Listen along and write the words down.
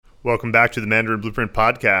Welcome back to the Mandarin Blueprint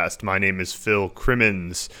Podcast. My name is Phil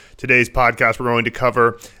Crimmins. Today's podcast, we're going to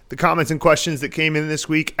cover the comments and questions that came in this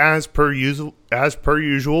week as per usual.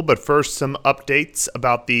 But first, some updates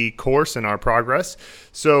about the course and our progress.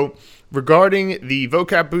 So, regarding the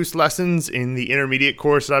vocab boost lessons in the intermediate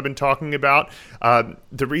course that I've been talking about,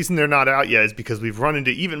 the reason they're not out yet is because we've run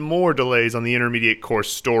into even more delays on the intermediate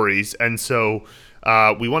course stories, and so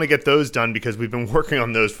we want to get those done because we've been working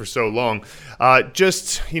on those for so long.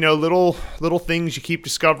 Just, little things you keep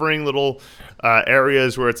discovering, little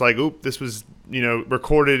areas where it's like, oop, this was,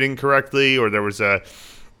 recorded incorrectly, or there was a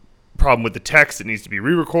problem with the text that needs to be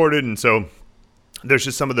re-recorded. And so there's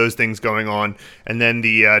just some of those things going on. And then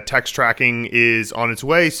the text tracking is on its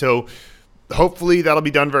way. So hopefully that'll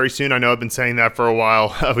be done very soon. I know I've been saying that for a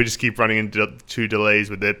while. We just keep running into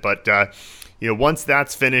delays with it. But once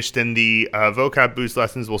that's finished, then the vocab boost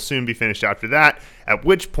lessons will soon be finished after that, at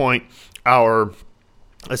which point our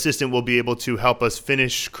assistant will be able to help us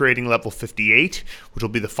finish creating level 58, which will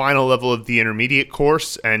be the final level of the intermediate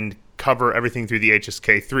course and cover everything through the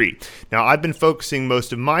HSK3. Now, I've been focusing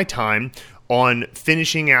most of my time on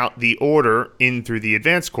finishing out the order in through the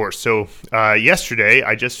advanced course. So yesterday,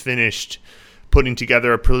 I just finished putting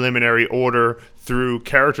together a preliminary order through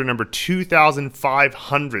character number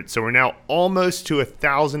 2,500. So we're now almost to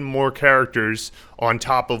 1,000 more characters on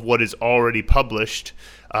top of what is already published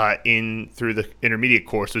in through the intermediate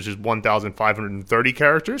course, which is 1,530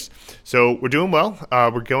 characters. So we're doing well.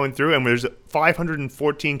 We're going through, and there's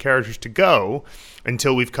 514 characters to go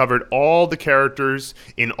until we've covered all the characters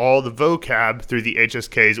in all the vocab through the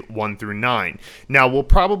HSKs 1 through 9. Now, we'll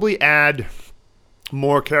probably add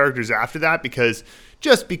more characters after that because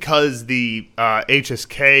the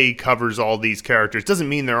HSK covers all these characters doesn't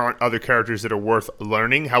mean there aren't other characters that are worth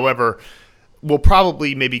learning. However, we'll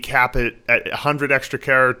probably maybe cap it at 100 extra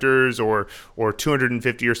characters or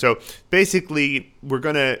 250 or so. Basically, we're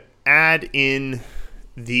going to add in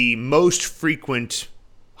the most frequent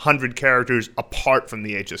 100 characters apart from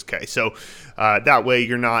the HSK. So that way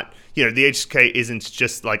you're not, the HSK isn't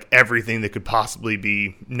just like everything that could possibly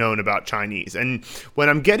be known about Chinese. And when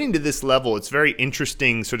I'm getting to this level, it's very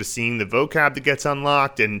interesting sort of seeing the vocab that gets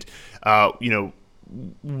unlocked and,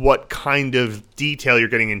 what kind of detail you're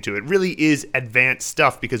getting into. It really is advanced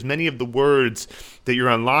stuff because many of the words that you're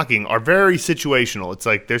unlocking are very situational. It's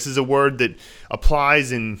like this is a word that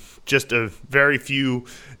applies in just a very few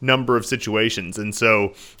number of situations. And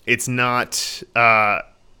so it's not, they're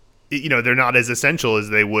not as essential as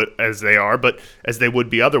they would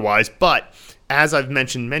be otherwise. But as I've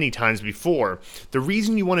mentioned many times before, the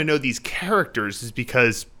reason you want to know these characters is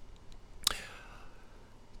because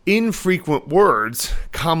infrequent words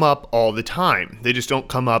come up all the time. They just don't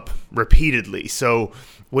come up repeatedly. So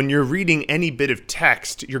when you're reading any bit of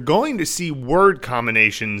text, you're going to see word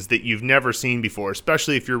combinations that you've never seen before,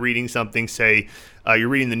 especially if you're reading something, say, you're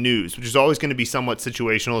reading the news, which is always going to be somewhat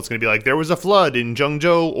situational. It's going to be like, there was a flood in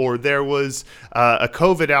Zhengzhou, or there was a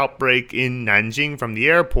COVID outbreak in Nanjing from the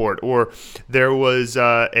airport, or there was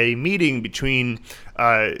a meeting between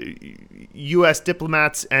U.S.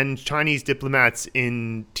 diplomats and Chinese diplomats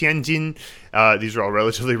in Tianjin. These are all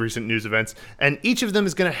relatively recent news events. And each of them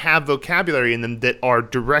is going to have vocabulary in them that are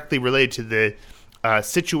directly related to the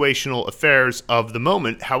situational affairs of the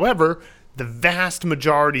moment. However, the vast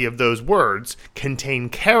majority of those words contain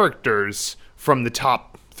characters from the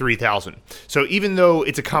top 3,000. So even though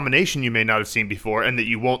it's a combination you may not have seen before and that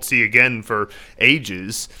you won't see again for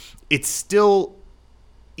ages, it's still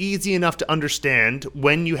easy enough to understand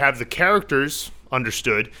when you have the characters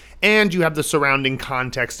understood and you have the surrounding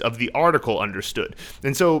context of the article understood.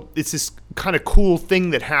 And so it's this kind of cool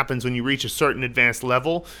thing that happens when you reach a certain advanced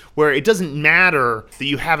level where it doesn't matter that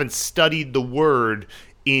you haven't studied the word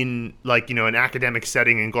in an academic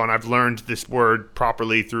setting and gone, I've learned this word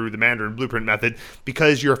properly through the Mandarin Blueprint method,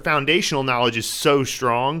 because your foundational knowledge is so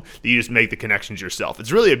strong that you just make the connections yourself.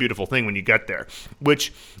 It's really a beautiful thing when you get there,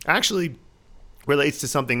 which actually relates to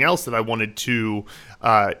something else that I wanted to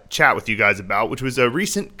chat with you guys about, which was a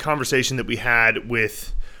recent conversation that we had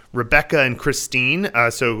with Rebecca and Christine.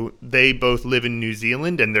 So they both live in New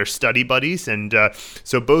Zealand and they're study buddies. And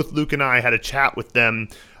so both Luke and I had a chat with them,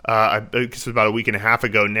 I guess it was about a week and a half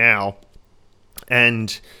ago now.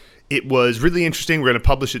 And it was really interesting. We're going to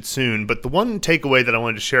publish it soon. But the one takeaway that I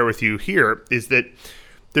wanted to share with you here is that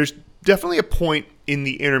there's definitely a point in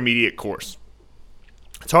the intermediate course.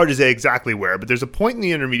 It's hard to say exactly where, but there's a point in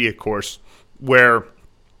the intermediate course where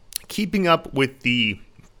keeping up with the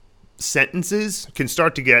sentences can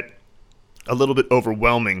start to get a little bit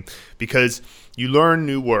overwhelming because you learn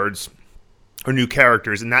new words or new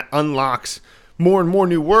characters, and that unlocks more and more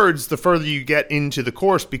new words the further you get into the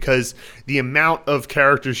course, because the amount of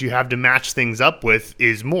characters you have to match things up with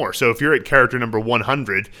is more. So if you're at character number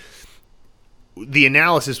 100, the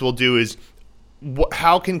analysis we'll do is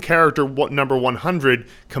how can character number 100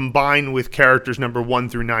 combine with characters number 1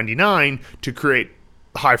 through 99 to create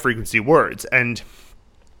high frequency words. And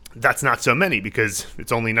that's not so many, because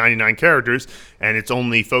it's only 99 characters and it's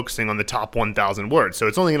only focusing on the top 1,000 words. So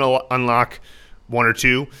it's only going to unlock one or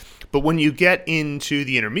two. But when you get into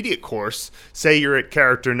the intermediate course, say you're at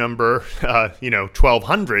character number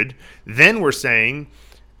 1,200, then we're saying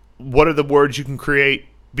what are the words you can create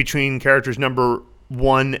between characters number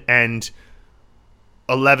 1 and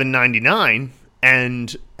 1199,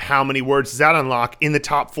 and how many words does that unlock in the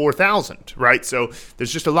top 4,000, right? So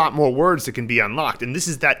there's just a lot more words that can be unlocked. And this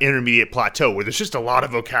is that intermediate plateau where there's just a lot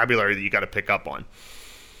of vocabulary that you got to pick up on.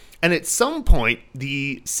 And at some point,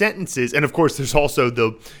 the sentences, and of course there's also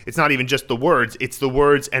it's not even just the words, it's the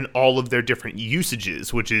words and all of their different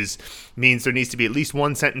usages, which means there needs to be at least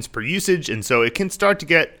one sentence per usage. And so it can start to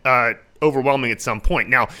get overwhelming at some point.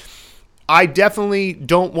 Now, I definitely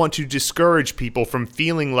don't want to discourage people from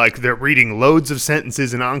feeling like they're reading loads of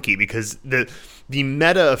sentences in Anki, because the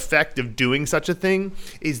meta effect of doing such a thing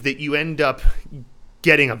is that you end up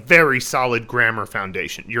getting a very solid grammar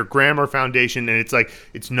foundation. Your grammar foundation, and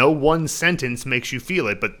it's no one sentence makes you feel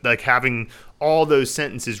it, but like having all those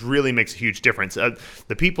sentences really makes a huge difference.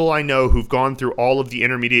 The people I know who've gone through all of the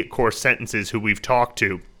intermediate course sentences who we've talked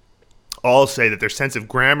to all say that their sense of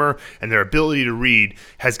grammar and their ability to read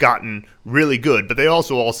has gotten really good. But they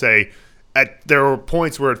also all say there were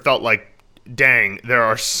points where it felt like, dang, there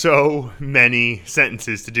are so many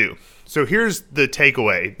sentences to do. So here's the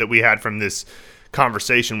takeaway that we had from this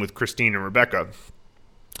conversation with Christine and Rebecca,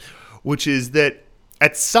 which is that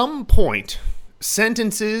at some point,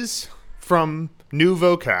 sentences from new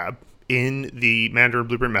vocab in the Mandarin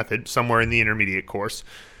Blueprint method, somewhere in the intermediate course,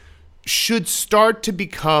 should start to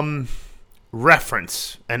become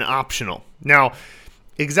reference and optional. Now,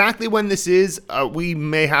 exactly when this is, we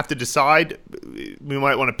may have to decide. We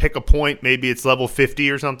might want to pick a point. Maybe it's level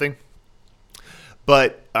 50 or something.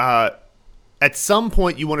 But at some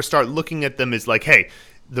point, you want to start looking at them as like, hey,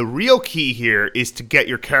 the real key here is to get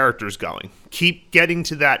your characters going. Keep getting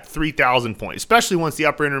to that 3,000 point, especially once the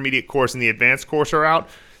upper intermediate course and the advanced course are out.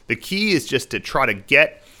 The key is just to try to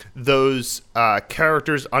get those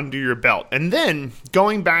characters under your belt. And then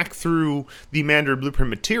going back through the Mandarin Blueprint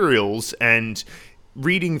materials and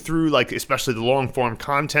reading through, like, especially the long form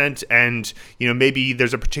content, and maybe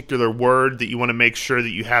there's a particular word that you want to make sure that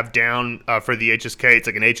you have down for the HSK. It's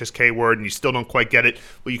like an HSK word and you still don't quite get it,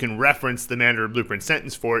 but you can reference the Mandarin Blueprint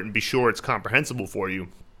sentence for it and be sure it's comprehensible for you.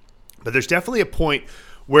 But there's definitely a point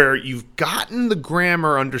where you've gotten the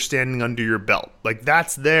grammar understanding under your belt. Like,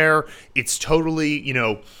 that's there. It's totally,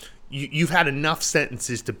 you've had enough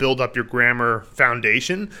sentences to build up your grammar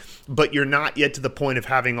foundation, but you're not yet to the point of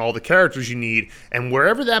having all the characters you need. And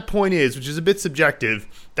wherever that point is, which is a bit subjective,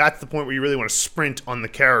 that's the point where you really want to sprint on the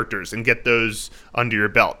characters and get those under your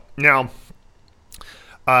belt. Now,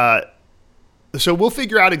 so we'll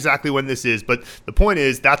figure out exactly when this is, but the point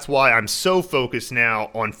is that's why I'm so focused now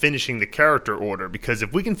on finishing the character order, because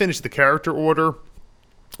if we can finish the character order,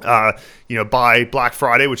 by Black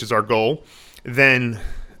Friday, which is our goal, then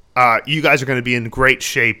you guys are going to be in great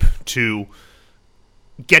shape to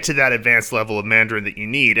get to that advanced level of Mandarin that you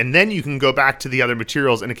need. And then you can go back to the other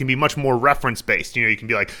materials and it can be much more reference-based. You can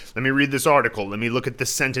be like, let me read this article. Let me look at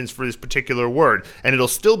this sentence for this particular word. And it'll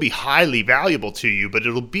still be highly valuable to you, but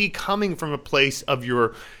it'll be coming from a place of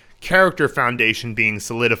your character foundation being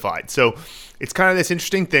solidified. So it's kind of this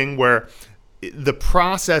interesting thing where the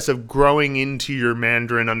process of growing into your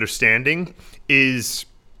Mandarin understanding is,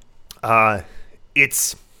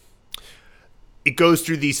 it goes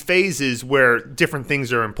through these phases where different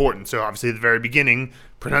things are important. So obviously at the very beginning,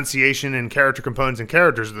 pronunciation and character components and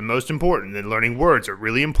characters are the most important. Then learning words are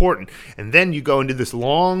really important. And then you go into this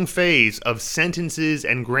long phase of sentences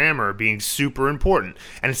and grammar being super important.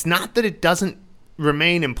 And it's not that it doesn't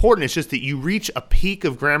remain important. It's just that you reach a peak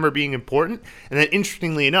of grammar being important. And then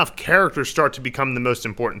interestingly enough, characters start to become the most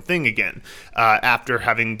important thing again, after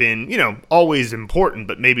having been, always important,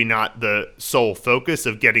 but maybe not the sole focus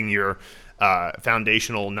of getting your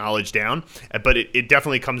foundational knowledge down, but it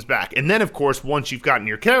definitely comes back. And then, of course, once you've gotten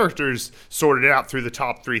your characters sorted out through the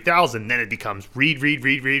top 3,000, then it becomes read,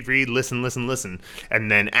 listen,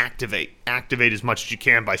 and then activate as much as you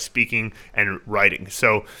can by speaking and writing.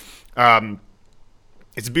 So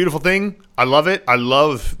it's a beautiful thing. I love it. I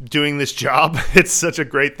love doing this job. It's such a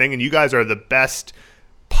great thing, and you guys are the best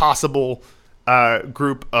possible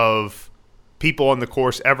group of people on the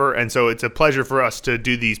course ever. And so it's a pleasure for us to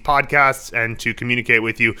do these podcasts and to communicate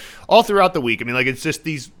with you all throughout the week. I mean, like, it's just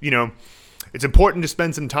these, it's important to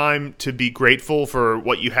spend some time to be grateful for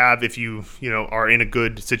what you have if you are in a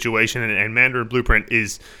good situation. And Mandarin Blueprint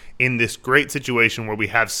is in this great situation where we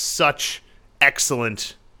have such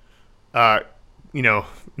excellent,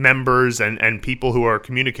 members and people who are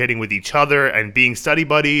communicating with each other and being study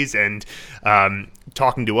buddies and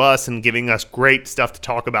talking to us and giving us great stuff to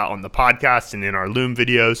talk about on the podcast and in our Loom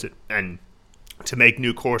videos and to make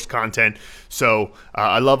new course content. So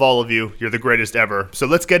I love all of you. You're the greatest ever. So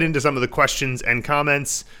let's get into some of the questions and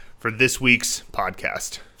comments for this week's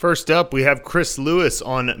podcast. First up, we have Chris Lewis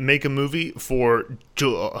on Make a Movie for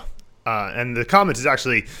Duh. And the comment is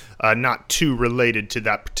actually not too related to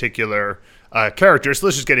that particular character, so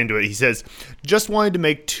let's just get into it. He says, just wanted to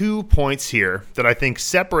make 2 points here that I think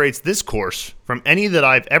separates this course from any that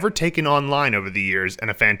I've ever taken online over the years, and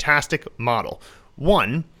a fantastic model.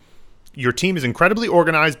 1, your team is incredibly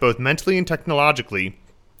organized both mentally and technologically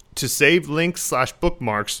to save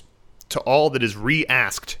links/bookmarks to all that is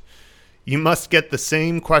re-asked. You must get the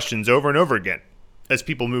same questions over and over again as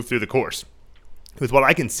people move through the course. With what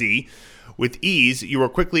I can see, with ease, you are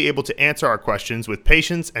quickly able to answer our questions with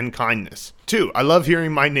patience and kindness. 2, I love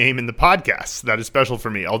hearing my name in the podcast. That is special for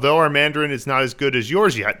me. Although our Mandarin is not as good as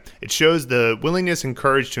yours yet, it shows the willingness and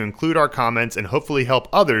courage to include our comments and hopefully help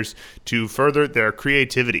others to further their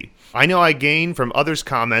creativity. I know I gain from others'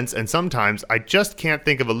 comments, and sometimes I just can't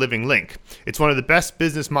think of a living link. It's one of the best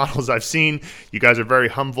business models I've seen. You guys are very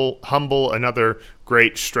humble, another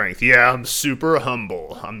great strength. Yeah, I'm super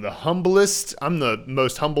humble. I'm the humblest. I'm the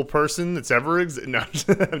most humble person that's ever existed. No,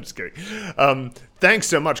 I'm just kidding. Thanks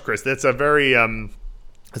so much, Chris. That's a very...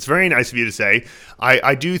 It's very nice of you to say.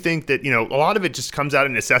 I do think that, a lot of it just comes out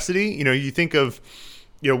of necessity. You think of,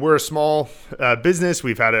 we're a small business.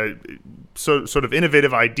 We've had a sort of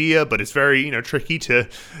innovative idea, but it's very, tricky to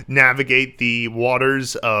navigate the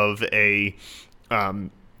waters of a,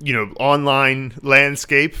 online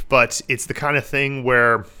landscape. But it's the kind of thing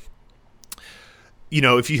where,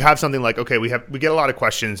 if you have something like, okay, we get a lot of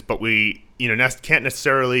questions, but we, can't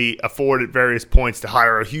necessarily afford at various points to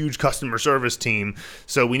hire a huge customer service team.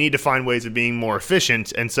 So we need to find ways of being more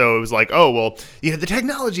efficient. And so it was like, oh, well, the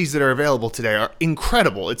technologies that are available today are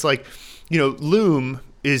incredible. It's like, Loom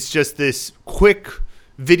is just this quick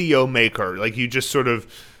video maker. Like, you just sort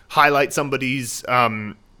of highlight somebody's,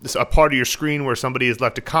 a part of your screen where somebody has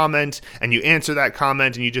left a comment, and you answer that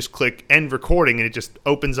comment, and you just click end recording, and it just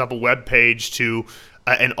opens up a web page to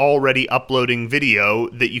an already uploading video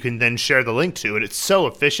that you can then share the link to. And it's so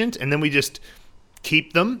efficient. And then we just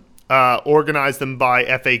keep them, organize them by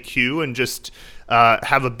FAQ, and just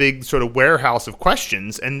have a big sort of warehouse of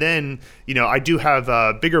questions. And then, I do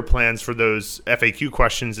have bigger plans for those FAQ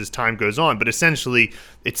questions as time goes on. But essentially,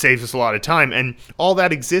 it saves us a lot of time. And all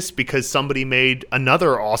that exists because somebody made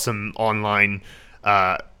another awesome online,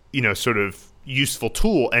 sort of useful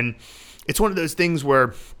tool. And it's one of those things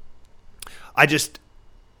where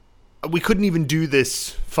we couldn't even do this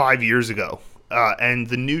 5 years ago. And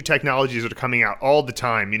the new technologies that are coming out all the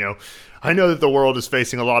time, I know that the world is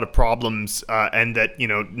facing a lot of problems and that,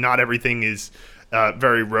 not everything is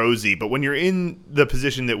very rosy. But when you're in the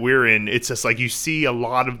position that we're in, it's just like you see a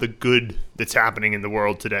lot of the good that's happening in the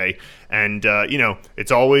world today. And,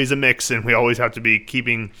 it's always a mix, and we always have to be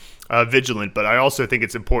keeping vigilant. But I also think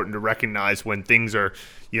it's important to recognize when things are,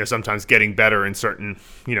 sometimes getting better in certain,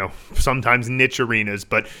 sometimes niche arenas.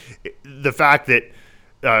 But the fact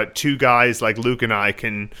that 2 guys like Luke and I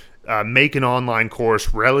can make an online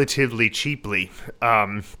course relatively cheaply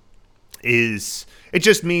it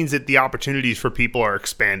just means that the opportunities for people are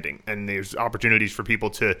expanding, and there's opportunities for people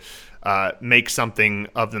to make something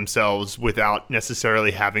of themselves without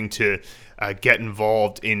necessarily having to get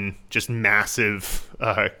involved in just massive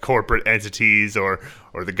corporate entities or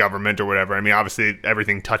the government or whatever. I mean, obviously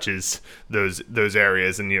everything touches those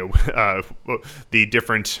areas, and the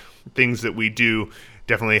different things that we do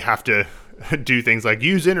definitely have to do things like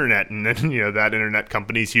use internet, and then that internet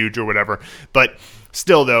company's huge or whatever. But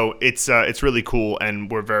still, though, it's really cool,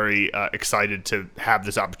 and we're very excited to have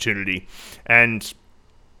this opportunity. And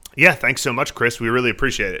yeah, thanks so much, Chris. We really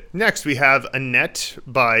appreciate it. Next, we have Annette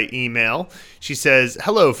by email. She says,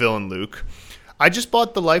 "Hello, Phil and Luke. I just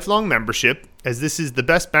bought the lifelong membership as this is the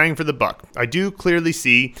best bang for the buck. I do clearly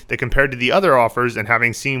see that compared to the other offers, and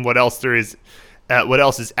having seen what else is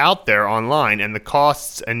out there online, and the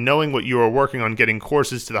costs, and knowing what you are working on getting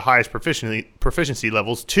courses to the highest proficiency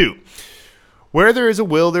levels too. Where there is a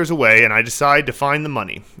will, there's a way, and I decide to find the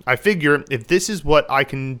money. I figure if this is what I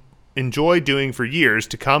can enjoy doing for years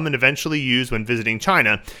to come and eventually use when visiting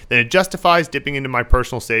China, then it justifies dipping into my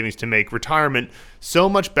personal savings to make retirement so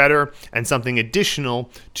much better and something additional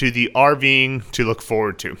to the RVing to look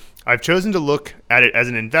forward to. I've chosen to look at it as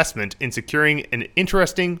an investment in securing an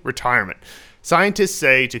interesting retirement. Scientists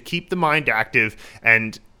say to keep the mind active,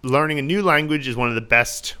 and learning a new language is one of the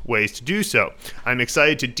best ways to do so. I'm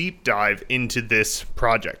excited to deep dive into this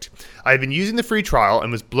project. I've been using the free trial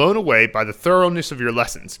and was blown away by the thoroughness of your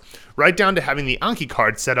lessons, right down to having the Anki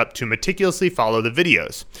card set up to meticulously follow the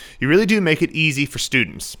videos. You really do make it easy for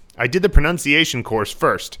students. I did the pronunciation course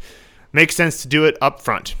first. Makes sense to do it up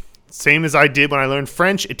front. Same as I did when I learned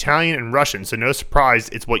French, Italian, and Russian, so no surprise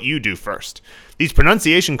it's what you do first. These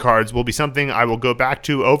pronunciation cards will be something I will go back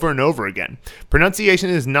to over and over again. Pronunciation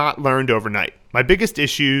is not learned overnight. My biggest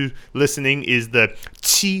issue listening is the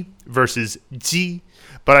chi versus ji,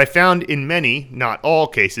 but I found in many, not all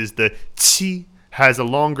cases, the chi has a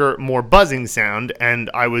longer, more buzzing sound, and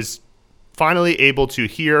I was finally able to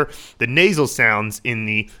hear the nasal sounds in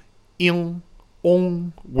the ing,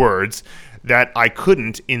 ong words that I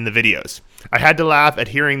couldn't in the videos. I had to laugh at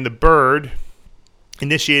hearing the bird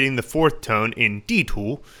initiating the fourth tone in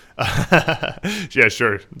ditu. Yeah,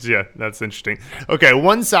 sure. Yeah, that's interesting. Okay,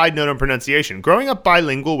 one side note on pronunciation. Growing up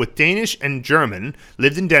bilingual with Danish and German,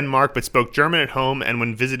 lived in Denmark but spoke German at home and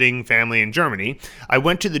when visiting family in Germany, I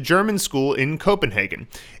went to the German school in Copenhagen.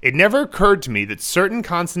 It never occurred to me that certain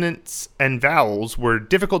consonants and vowels were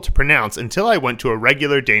difficult to pronounce until I went to a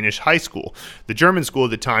regular Danish high school. The German school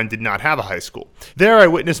at the time did not have a high school. There I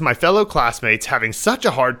witnessed my fellow classmates having such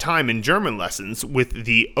a hard time in German lessons with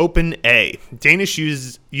the open A. Danish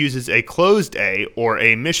uses a closed A or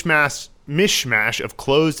a mishmash of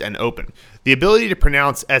closed and open. The ability to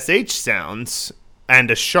pronounce SH sounds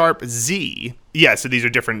and a sharp Z. Yeah, so these are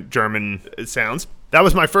different German sounds. That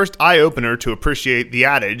was my first eye-opener to appreciate the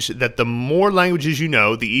adage that the more languages you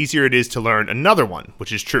know, the easier it is to learn another one,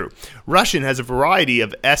 which is true. Russian has a variety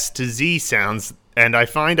of S to Z sounds, and I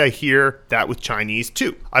find I hear that with Chinese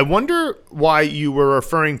too. I wonder why you were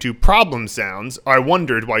referring to problem sounds. I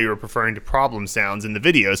wondered why you were referring to problem sounds in the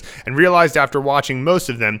videos, and realized after watching most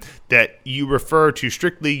of them that you refer to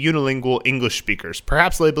strictly unilingual English speakers.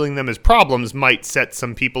 Perhaps labeling them as problems might set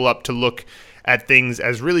some people up to look at things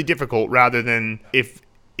as really difficult rather than if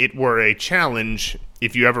it were a challenge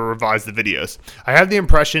if you ever revise the videos. I have the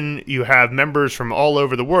impression you have members from all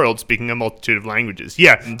over the world speaking a multitude of languages.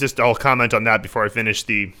 Yeah, just I'll comment on that before I finish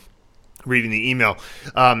reading the email.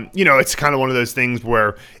 It's kind of one of those things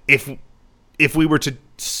where if we were to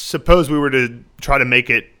suppose we were to try to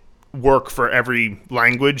make it work for every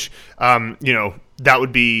language, that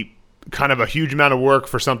would be kind of a huge amount of work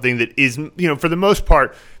for something that is, for the most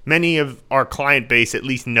part, many of our client base at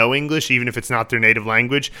least know English, even if it's not their native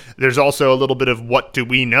language. There's also a little bit of what do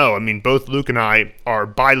we know? I mean, both Luke and I are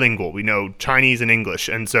bilingual. We know Chinese and English,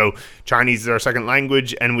 and so Chinese is our second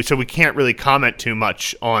language, and so we can't really comment too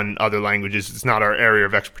much on other languages. It's not our area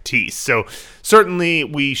of expertise. So certainly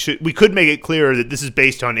we could make it clearer that this is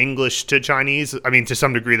based on English to Chinese. I mean, to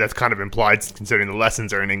some degree, that's kind of implied considering the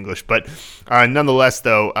lessons are in English. But nonetheless,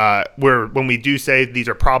 though, when we do say these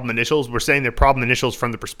are problem initials, we're saying they're problem initials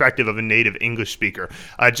from the perspective of a native English speaker.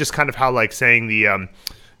 Just kind of how like saying the,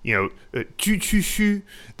 chu chu shu,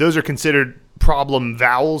 those are considered problem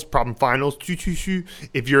vowels, problem finals, chu chu shu,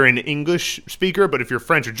 if you're an English speaker. But if you're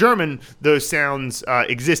French or German, those sounds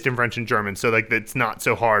exist in French and German, so like that's not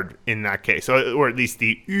so hard in that case, or at least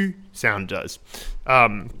the U sound does.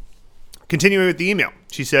 Continuing with the email,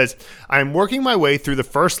 she says, I'm working my way through the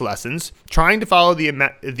first lessons, trying to follow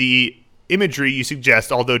the imagery you suggest,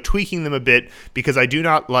 although tweaking them a bit because I do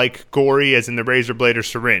not like gory as in the razor blade or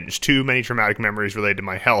syringe, too many traumatic memories related to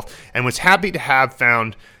my health, and was happy to have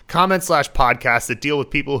found comments/podcasts that deal with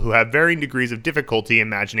people who have varying degrees of difficulty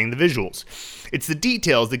imagining the visuals. It's the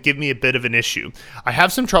details that give me a bit of an issue. I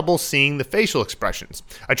have some trouble seeing the facial expressions.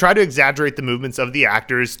 I try to exaggerate the movements of the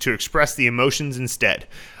actors to express the emotions instead.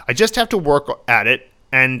 I just have to work at it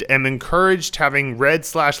and am encouraged having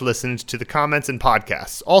read/listened to the comments and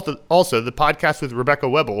podcasts. Also, the podcast with Rebecca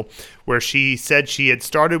Webble, where she said she had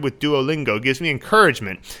started with Duolingo, gives me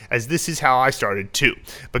encouragement, as this is how I started too,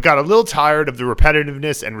 but got a little tired of the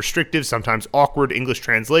repetitiveness and restrictive, sometimes awkward English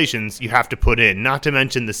translations you have to put in, not to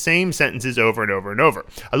mention the same sentences over and over and over.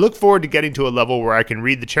 I look forward to getting to a level where I can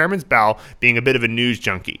read the chairman's bow, being a bit of a news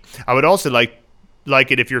junkie. I would also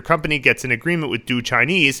like it if your company gets an agreement with Do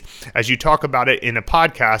Chinese as you talk about it in a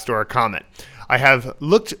podcast or a comment. I have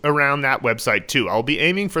looked around that website too. I'll be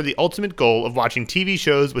aiming for the ultimate goal of watching TV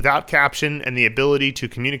shows without caption and the ability to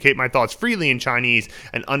communicate my thoughts freely in Chinese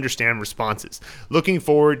and understand responses. Looking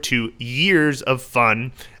forward to years of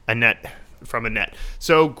fun. Annette from Annette.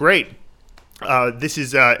 So great. This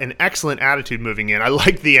is an excellent attitude moving in. I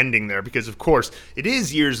like the ending there because, of course, it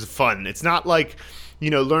is years of fun. It's not like,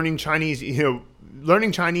 learning Chinese,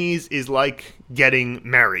 learning Chinese is like getting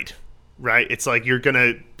married, right? It's like you're going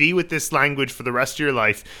to be with this language for the rest of your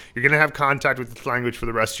life. You're going to have contact with this language for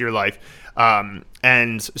the rest of your life.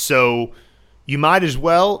 And so you might as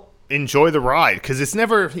well enjoy the ride because it's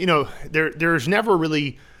never, there's never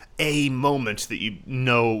really a moment that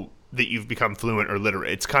that you've become fluent or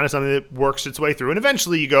literate. It's kind of something that works its way through. And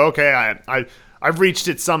eventually you go, okay, I've reached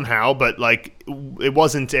it somehow, but like it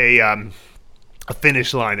wasn't a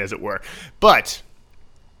finish line, as it were. But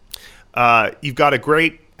you've got a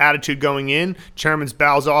great attitude going in. Chairman's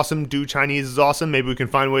Bao is awesome. Do Chinese is awesome. Maybe we can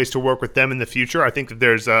find ways to work with them in the future. I think that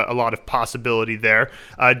there's a lot of possibility there.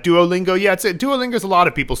 Duolingo, Duolingo is a lot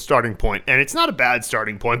of people's starting point, and it's not a bad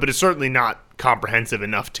starting point, but it's certainly not comprehensive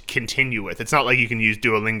enough to continue with. It's not like you can use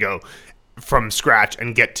Duolingo from scratch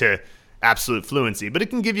and get to absolute fluency, but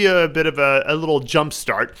it can give you a bit of a little jump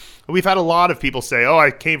start. We've had a lot of people say,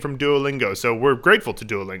 I came from Duolingo, so we're grateful to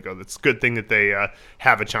Duolingo. It's a good thing that they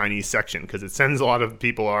have a Chinese section because it sends a lot of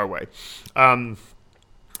people our way.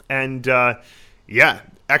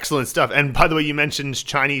 Excellent stuff. And by the way, you mentioned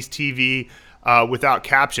Chinese TV without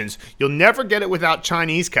captions. You'll never get it without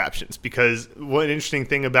Chinese captions because one interesting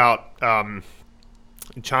thing about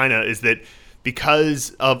China is that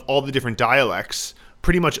because of all the different dialects,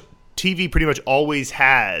 TV pretty much always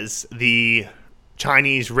has the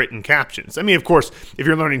Chinese written captions. I mean, of course, if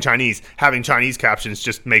you're learning Chinese, having Chinese captions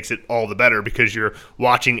just makes it all the better because you're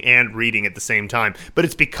watching and reading at the same time. But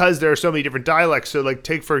it's because there are so many different dialects. So, like,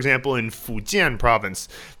 take, for example, in Fujian province,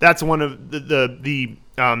 that's one of the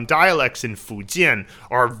dialects in Fujian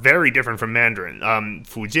are very different from Mandarin.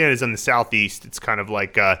 Fujian is in the southeast. It's kind of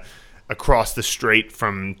like across the strait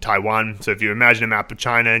from Taiwan. So if you imagine a map of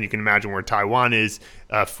China and you can imagine where Taiwan is,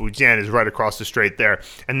 Fujian is right across the strait there.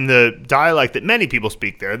 And the dialect that many people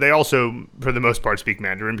speak there, they also, for the most part, speak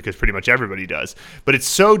Mandarin because pretty much everybody does. But it's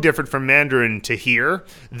so different from Mandarin to here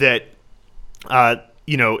that,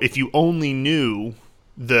 if you only knew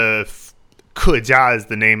the Kejia is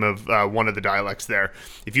the name of one of the dialects there.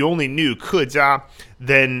 If you only knew Kejia,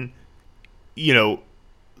 then,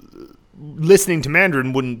 listening to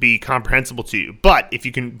Mandarin wouldn't be comprehensible to you. But if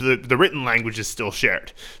you can, the written language is still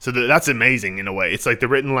shared. So that's amazing in a way. It's like the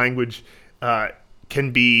written language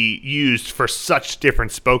can be used for such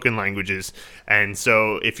different spoken languages. And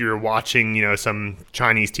so if you're watching, some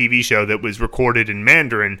Chinese TV show that was recorded in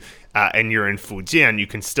Mandarin and you're in Fujian, you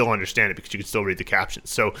can still understand it because you can still read the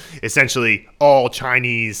captions. So essentially all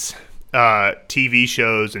Chinese TV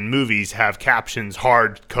shows and movies have captions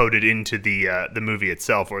hard coded into the movie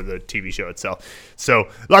itself or the TV show itself. So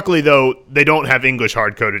luckily, though, they don't have English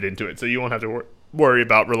hard coded into it, so you won't have to worry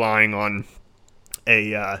about relying on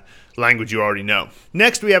a language you already know.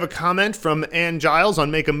 Next, we have a comment from Ann Giles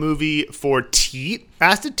on Make a Movie for T.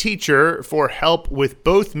 Asked a teacher for help with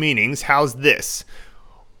both meanings. How's this?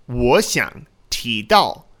 我想提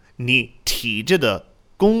到你提着的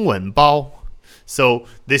公文包. So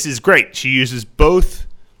this is great. She uses both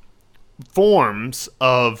forms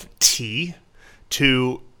of ti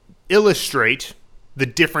to illustrate the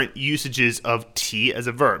different usages of ti as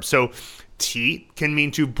a verb. So ti can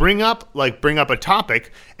mean to bring up, like bring up a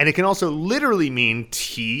topic, and it can also literally mean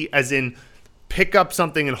ti as in pick up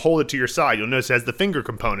something and hold it to your side. You'll notice it has the finger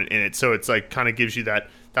component in it, so it's like kind of gives you that.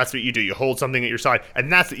 That's what you do. You hold something at your side, and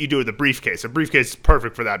that's what you do with a briefcase. A briefcase is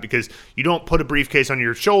perfect for that because you don't put a briefcase on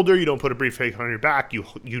your shoulder, you don't put a briefcase on your back,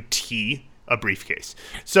 you tee a briefcase.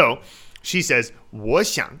 So she says, 我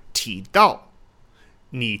想提到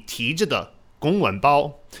你提着的公文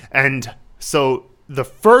包. And so the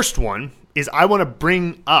first one is I want to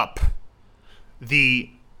bring up the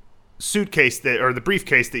suitcase or the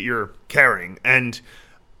briefcase that you're carrying. And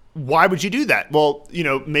why would you do that? Well,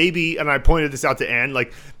 maybe, and I pointed this out to Anne,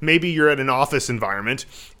 like maybe you're at an office environment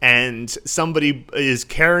and somebody is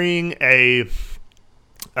carrying a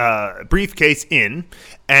briefcase in,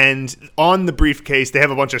 and on the briefcase they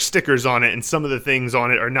have a bunch of stickers on it, and some of the things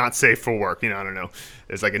on it are not safe for work. I don't know.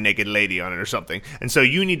 There's like a naked lady on it or something. And so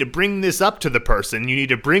you need to bring this up to the person. You need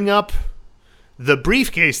to bring up the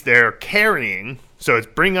briefcase they're carrying. So it's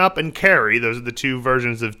bring up and carry. Those are the two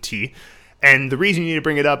versions of T. And the reason you need to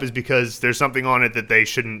bring it up is because there's something on it that they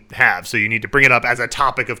shouldn't have. So you need to bring it up as a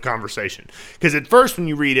topic of conversation. Because at first when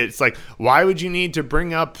you read it, it's like, why would you need to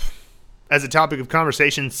bring up as a topic of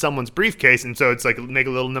conversation someone's briefcase, and so it's like make a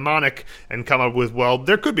little mnemonic and come up with, well,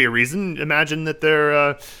 there could be a reason. Imagine that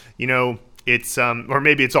they're, it's or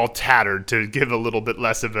maybe it's all tattered, to give a little bit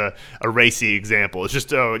less of a racy example. It's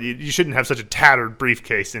just, you shouldn't have such a tattered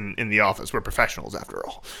briefcase in the office. We're professionals after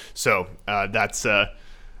all. So that's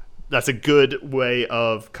a good way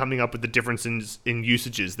of coming up with the differences in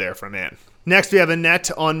usages there from Anne. Next, we have Annette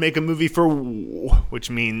on Make a Movie for Wu, which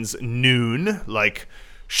means noon, like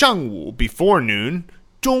上午 before noon,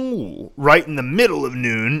 中午 right in the middle of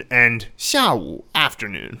noon, and 下午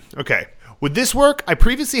afternoon. Okay. Would this work? I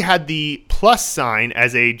previously had the plus sign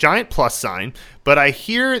as a giant plus sign, but I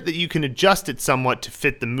hear that you can adjust it somewhat to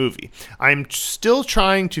fit the movie. I'm still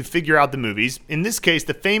trying to figure out the movies. In this case,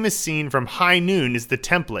 the famous scene from High Noon is the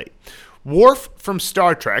template. Worf from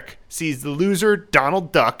Star Trek sees the loser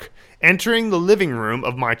Donald Duck entering the living room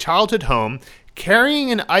of my childhood home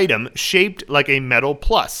carrying an item shaped like a metal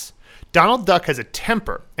plus. Donald Duck has a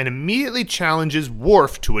temper and immediately challenges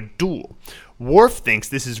Worf to a duel. Worf thinks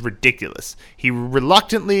this is ridiculous. He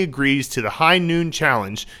reluctantly agrees to the High Noon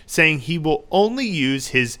challenge, saying he will only use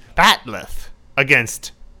his bat'leth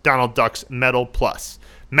against Donald Duck's metal plus.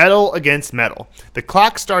 Metal against metal. The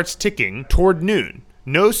clock starts ticking toward noon.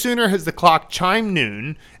 No sooner has the clock chimed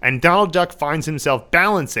noon, and Donald Duck finds himself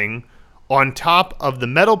balancing on top of the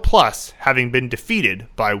metal plus, having been defeated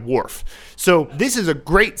by Worf. So this is a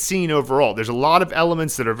great scene overall. There's a lot of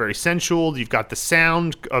elements that are very sensual. You've got the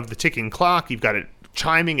sound of the ticking clock. You've got it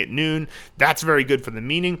chiming at noon. That's very good for the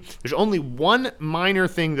meaning. There's only one minor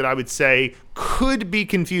thing that I would say could be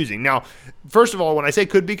confusing. Now, first of all, when I say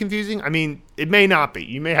could be confusing, I mean, it may not be.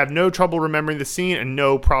 You may have no trouble remembering the scene and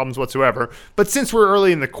no problems whatsoever. But since we're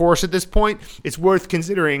early in the course at this point, it's worth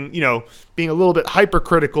considering, being a little bit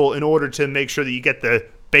hypercritical in order to make sure that you get the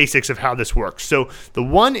basics of how this works. So the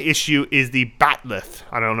one issue is the bat'leth.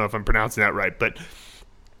 I don't know if I'm pronouncing that right, but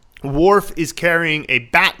Worf is carrying a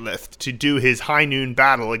bat'leth to do his High Noon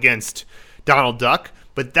battle against Donald Duck,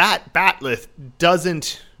 but that bat'leth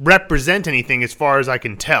doesn't represent anything as far as I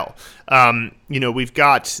can tell. We've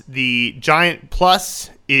got the giant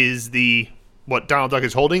plus is what Donald Duck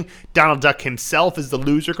is holding. Donald Duck himself is the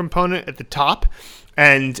loser component at the top.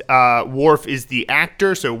 And Worf is the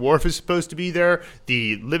actor, so Worf is supposed to be there.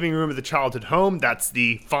 The living room of the childhood home, that's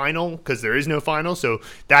the final, because there is no final. So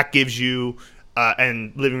that gives you,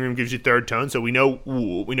 and living room gives you third tone. So we know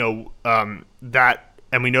that,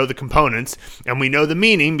 and we know the components, and we know the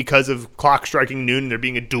meaning because of clock striking noon and there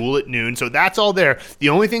being a duel at noon. So that's all there. The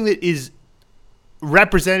only thing that is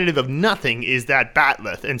representative of nothing is that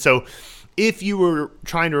bat'leth. And so if you were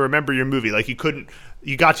trying to remember your movie, like you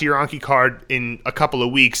got to your Anki card in a couple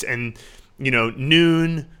of weeks and,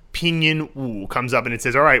 noon, pinyin, wu comes up and it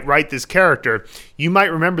says, all right, write this character. You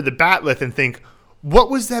might remember the bat'leth and think, what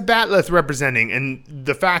was that bat'leth representing? And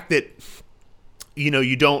the fact that,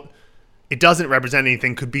 it doesn't represent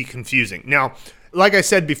anything could be confusing. Now, like I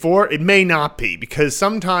said before, it may not be, because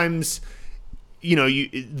sometimes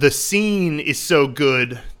the scene is so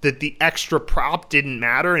good that the extra prop didn't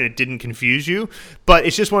matter and it didn't confuse you. But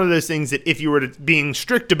it's just one of those things that if you were being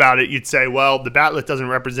strict about it, you'd say, well, the bat'leth doesn't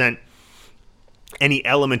represent any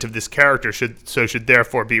element of this character, should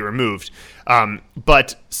therefore be removed.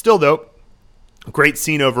 But still, though, great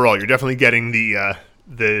scene overall. You're definitely getting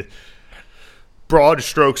the broad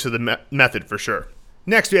strokes of the method for sure.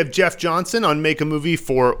 Next, we have Jeff Johnson on Make a Movie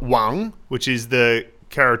for Wang, which is the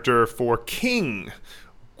character for king.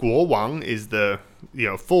 Guo Wang is the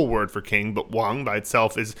full word for king, but Wang by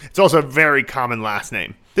itself it's also a very common last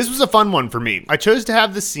name. This was a fun one for me. I chose to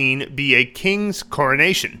have the scene be a king's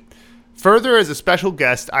coronation. Further, as a special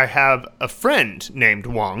guest, I have a friend named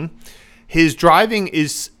Wang. His driving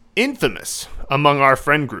is infamous among our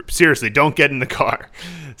friend group. Seriously, don't get in the car.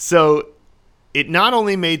 So it not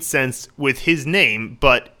only made sense with his name,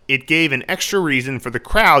 but it gave an extra reason for the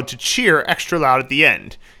crowd to cheer extra loud at the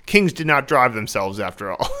end. Kings did not drive themselves,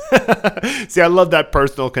 after all. See, I love that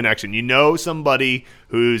personal connection. You know somebody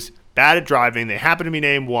who's bad at driving. They happen to be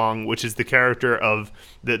named Wang, which is the character of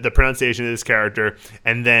the pronunciation of this character.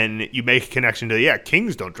 And then you make a connection to,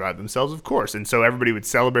 kings don't drive themselves, of course. And so everybody would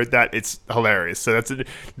celebrate that. It's hilarious. So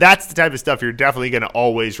that's the type of stuff you're definitely going to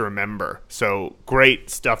always remember. So great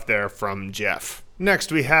stuff there from Jeff.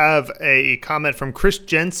 Next, we have a comment from Chris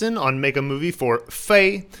Jensen on Make a Movie for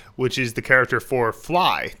Fei, which is the character for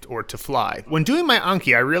fly, or to fly. When doing my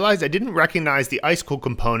Anki, I realized I didn't recognize the icicle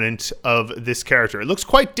component of this character. It looks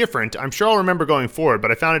quite different. I'm sure I'll remember going forward,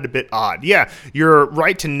 but I found it a bit odd. Yeah, you're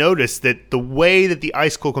right to notice that the way that the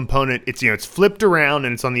icicle component, it's flipped around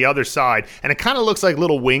and it's on the other side, and it kind of looks like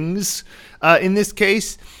little wings in this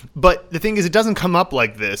case. But the thing is, it doesn't come up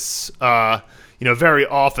like this very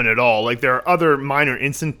often at all. Like, there are other minor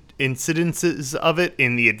incidences of it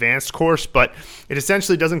in the advanced course, but it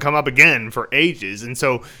essentially doesn't come up again for ages. And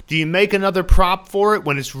so do you make another prop for it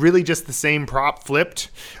when it's really just the same prop flipped?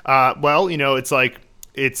 It's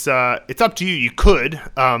up to you. You could,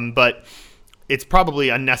 but it's probably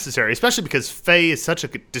unnecessary, especially because Fei is such a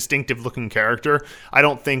distinctive looking character. I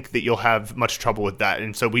don't think that you'll have much trouble with that.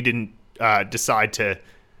 And so we didn't decide to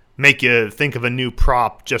make you think of a new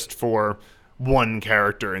prop just for one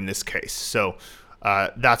character in this case. So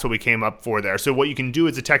that's what we came up for there. So what you can do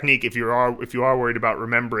as a technique, if you are worried about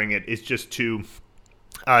remembering it, is just to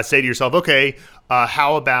say to yourself, okay,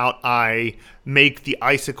 how about I make the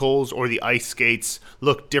icicles or the ice skates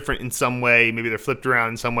look different in some way? Maybe they're flipped around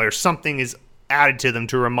in some way, or something is added to them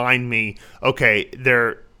to remind me, okay,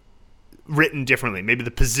 they're written differently. Maybe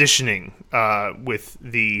the positioning with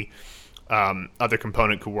the other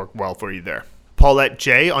component could work well for you there. Paulette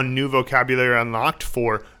J. on New Vocabulary Unlocked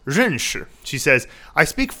for 认识. She says, I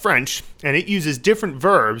speak French, and it uses different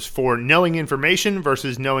verbs for knowing information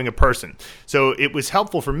versus knowing a person. So it was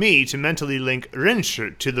helpful for me to mentally link 认识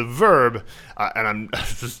to the verb, and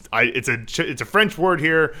it's a French word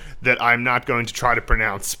here that I'm not going to try to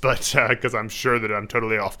pronounce, but because I'm sure that I'm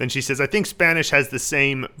totally off. Then she says, I think Spanish has the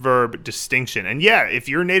same verb distinction. And yeah, if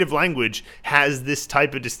your native language has this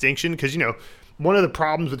type of distinction, because, one of the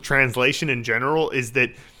problems with translation in general is that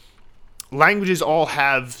languages all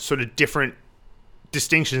have sort of different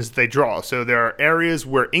distinctions that they draw. So there are areas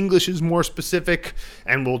where English is more specific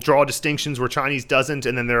and will draw distinctions where Chinese doesn't,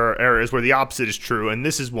 and then there are areas where the opposite is true, and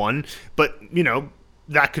this is one. But,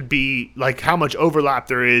 that could be like how much overlap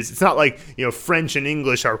there is. It's not like, French and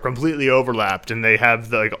English are completely overlapped and they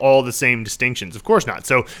have all the same distinctions. Of course not.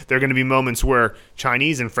 So there are going to be moments where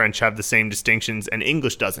Chinese and French have the same distinctions and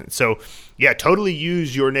English doesn't. So yeah, totally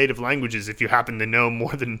use your native languages if you happen to know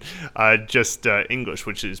more than just English,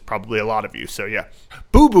 which is probably a lot of you. So yeah.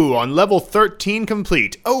 Boo Boo on level 13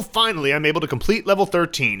 complete. Oh, finally, I'm able to complete level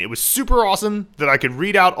 13. It was super awesome that I could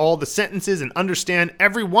read out all the sentences and understand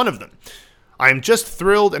every one of them. I am just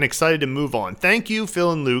thrilled and excited to move on. Thank you,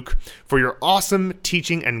 Phil and Luke, for your awesome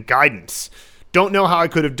teaching and guidance. Don't know how I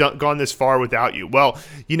could have gone this far without you. Well,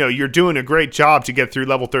 you're doing a great job to get through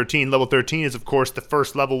level 13. Level 13 is, of course, the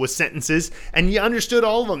first level with sentences, and you understood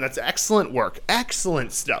all of them. That's excellent work.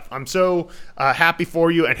 Excellent stuff. I'm so happy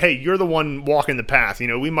for you. And hey, you're the one walking the path.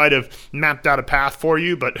 We might have mapped out a path for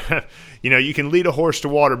you, but, you can lead a horse to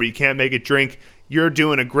water, but you can't make it drink. You're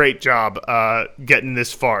doing a great job getting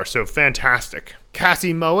this far, so fantastic.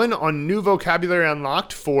 Cassie Moen on New Vocabulary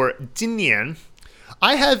Unlocked for 今年.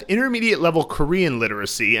 I have intermediate level Korean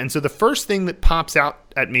literacy, and so the first thing that pops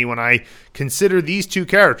out at me when I consider these two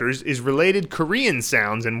characters is related Korean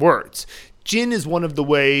sounds and words. Jin is one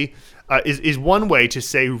way to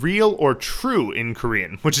say real or true in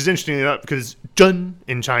Korean, which is interesting enough because jun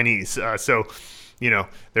in Chinese.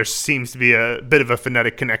 There seems to be a bit of a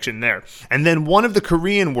phonetic connection there. And then one of the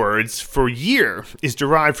Korean words for year is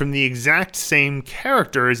derived from the exact same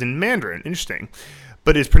character as in Mandarin. Interesting.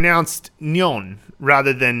 But is pronounced nyon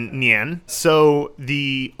rather than nian. So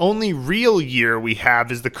the only real year we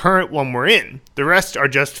have is the current one we're in. The rest are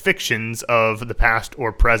just fictions of the past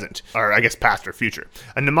or present, or I guess past or future.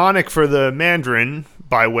 A mnemonic for the Mandarin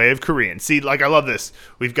by way of Korean. See, I love this.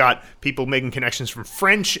 We've got people making connections from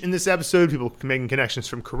French in this episode, people making connections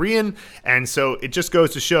from Korean, and so it just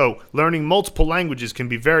goes to show learning multiple languages can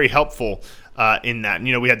be very helpful in that.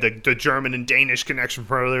 We had the German and Danish connection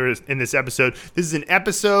from earlier in this episode. This is an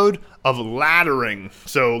episode of laddering.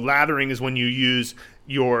 So laddering is when you use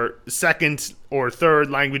your second or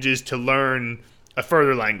third languages to learn a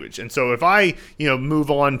further language. And so if I,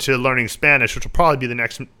 move on to learning Spanish, which will probably be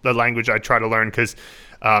the language I try to learn because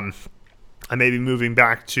I may be moving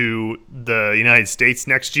back to the United States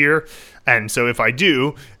next year. And so if I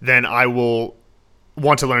do, then I will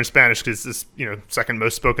want to learn Spanish because it's second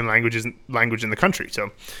most spoken language in the country. So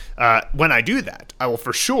when I do that, I will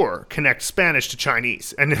for sure connect Spanish to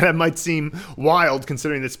Chinese. And that might seem wild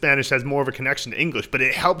considering that Spanish has more of a connection to English, but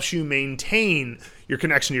it helps you maintain your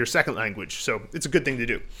connection to your second language. So it's a good thing to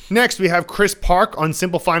do. Next, we have Chris Park on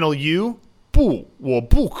Simple Final U. 不，我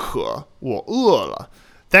不渴，我饿了。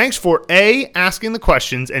Thanks for A, asking the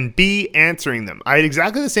questions, and B, answering them. I had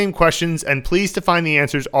exactly the same questions, and pleased to find the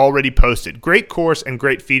answers already posted. Great course and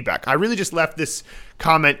great feedback. I really just left this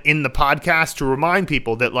comment in the podcast to remind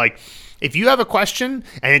people that, like, if you have a question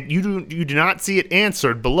and you do not see it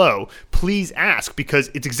answered below, please ask, because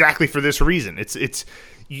it's exactly for this reason. It's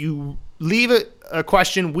you leave a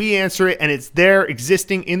question, we answer it, and it's there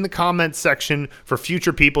existing in the comments section for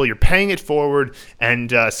future people. You're paying it forward,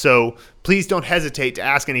 and so please don't hesitate to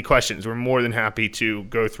ask any questions. We're more than happy to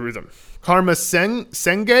go through them. Karma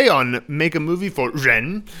Senge on Make a Movie for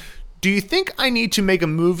Ren. Do you think I need to make a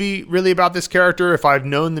movie really about this character if I've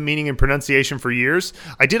known the meaning and pronunciation for years?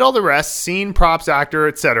 I did all the rest, scene, props, actor,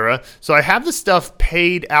 etc. So I have the stuff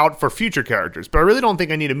paid out for future characters, but I really don't think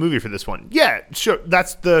I need a movie for this one. Yeah, sure.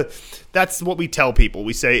 That's what we tell people.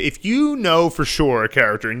 We say, if you know for sure a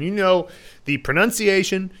character and you know the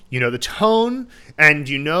pronunciation, you know the tone, and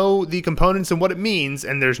you know the components and what it means,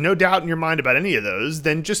 and there's no doubt in your mind about any of those,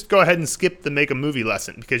 then just go ahead and skip the make a movie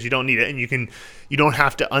lesson, because you don't need it, and you don't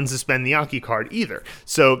have to unsuspend the Anki card either.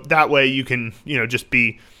 So that way you can, just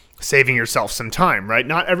be saving yourself some time, right?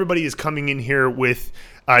 Not everybody is coming in here with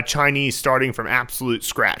Chinese starting from absolute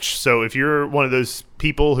scratch. So if you're one of those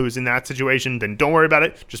people who's in that situation, then don't worry about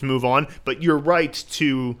it. Just move on. But you're right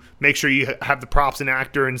to make sure you have the props and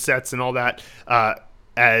actor and sets and all that,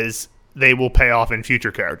 as they will pay off in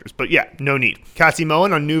future characters. But yeah, no need. Cassie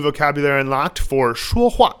Moen on New Vocabulary Unlocked for 说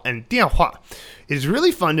话 and 电话. It is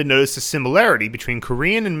really fun to notice the similarity between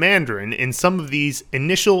Korean and Mandarin in some of these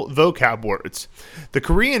initial vocab words. The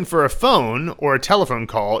Korean for a phone or a telephone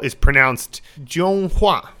call is pronounced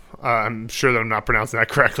jonghwa. I'm sure that I'm not pronouncing that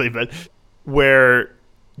correctly, but where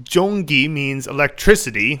jongi means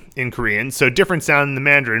electricity in Korean, so different sound in the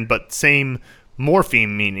Mandarin, but same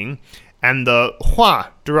morpheme meaning, and the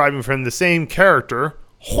hua deriving from the same character,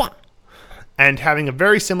 hua, and having a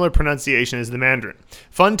very similar pronunciation as the Mandarin.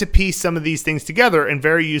 Fun to piece some of these things together, and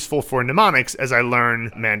very useful for mnemonics as I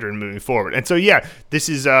learn Mandarin moving forward. And so, yeah, this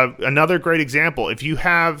is another great example. If you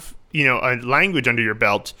have a language under your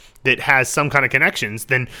belt that has some kind of connections,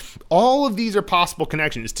 then all of these are possible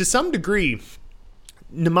connections. To some degree,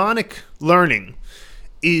 mnemonic learning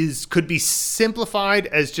could be simplified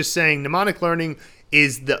as just saying mnemonic learning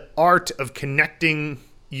is the art of connecting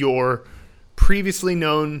your previously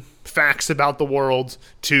known facts about the world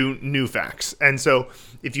to new facts. And so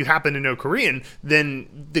if you happen to know Korean,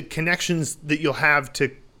 then the connections that you'll have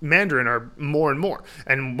to Mandarin are more and more.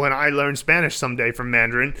 And when I learn Spanish someday from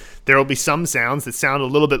Mandarin, there will be some sounds that sound a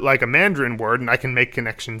little bit like a Mandarin word, and I can make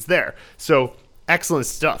connections there. So excellent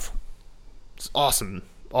stuff. It's awesome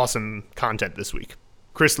content this week.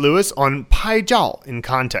 Chris Lewis on 拍照 in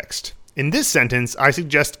context. In this sentence, I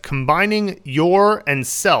suggest combining your and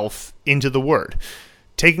self into the word.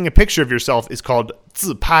 Taking a picture of yourself is called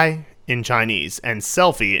自拍 in Chinese, and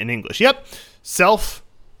selfie in English. Yep, self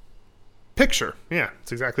picture. Yeah,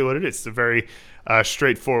 that's exactly what it is. It's a very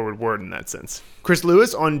straightforward word in that sense. Chris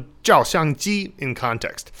Lewis on 照相机 in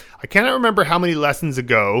context. I cannot remember how many lessons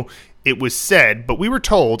ago it was said, but we were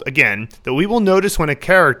told, again, that we will notice when a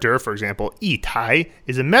character, for example, 一台,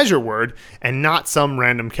 is a measure word and not some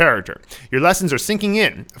random character. Your lessons are sinking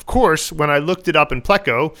in. Of course, when I looked it up in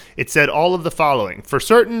Pleco, it said all of the following. For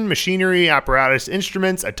certain machinery, apparatus,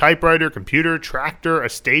 instruments, a typewriter, computer, tractor, a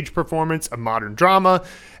stage performance, a modern drama,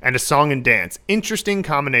 and a song and dance. Interesting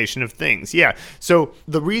combination of things. Yeah, so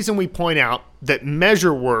the reason we point out that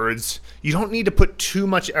measure words, you don't need to put too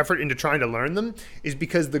much effort into trying to learn them, is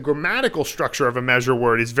because the grammatical structure of a measure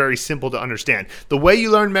word is very simple to understand. The way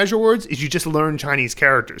you learn measure words is you just learn Chinese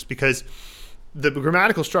characters, because the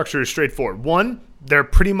grammatical structure is straightforward. One, they're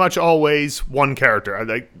pretty much always one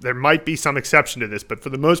character. There might be some exception to this, but for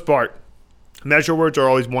the most part, measure words are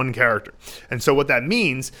always one character. And so what that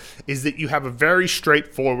means is that you have a very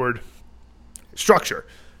straightforward structure.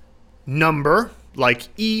 Number, like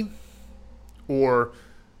一, or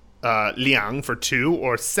liang for 2,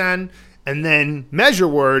 or san, and then measure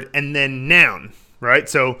word, and then noun, right?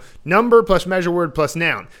 So number plus measure word plus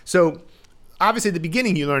noun. So obviously at the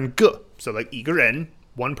beginning you learn 个, so like 一个人,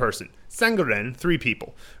 one person, 三个人, 3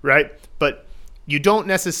 people, right? But you don't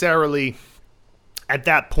necessarily at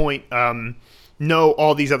that point know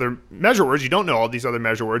all these other measure words. You don't know all these other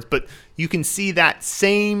measure words, but you can see that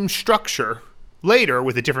same structure later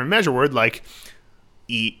with a different measure word, like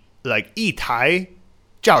一台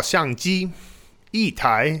照相机, 一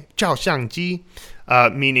台照相机,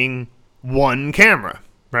 meaning one camera,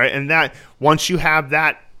 right? And that once you have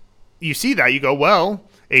that, you see that, you go, well,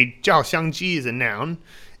 a 照相机 is a noun,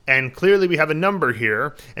 and clearly we have a number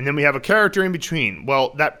here, and then we have a character in between.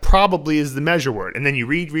 Well, that probably is the measure word. And then you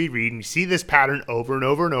read, and you see this pattern over and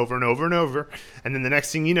over and over and over and over, and then the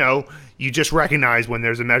next thing you know, you just recognize when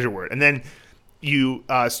there's a measure word. And then you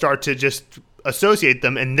start to just associate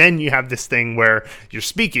them, and then you have this thing where you're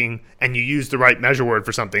speaking and you use the right measure word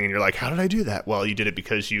for something, and you're like, how did I do that? Well, you did it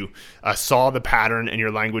because you saw the pattern and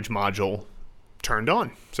your language module turned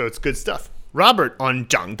on. So it's good stuff. Robert on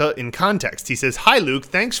长的 in context. He says, hi Luke,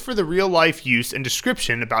 thanks for the real life use and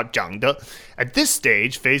description about 长的. At this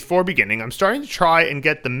stage, phase 4 beginning, I'm starting to try and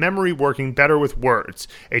get the memory working better with words.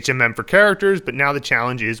 HMM for characters, but now the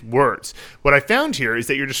challenge is words. What I found here is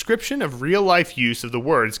that your description of real life use of the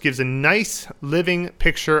words gives a nice living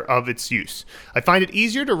picture of its use. I find it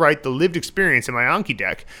easier to write the lived experience in my Anki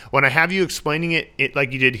deck when I have you explaining it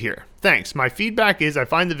like you did here. Thanks. My feedback is I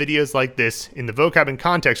find the videos like this in the vocab and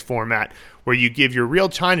context format where you give your real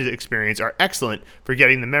China experience are excellent for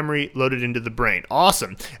getting the memory loaded into the brain.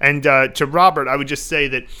 Awesome. And to Robert, I would just say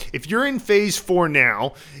that if you're in phase 4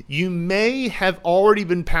 now, you may have already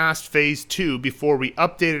been past phase 2 before we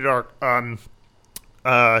updated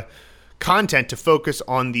our content to focus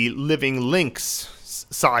on the living links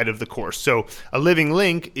side of the course. So a living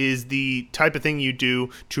link is the type of thing you do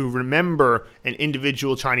to remember an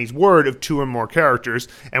individual Chinese word of 2 or more characters,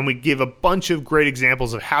 and we give a bunch of great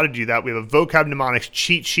examples of how to do that. We have a vocab mnemonics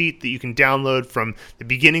cheat sheet that you can download from the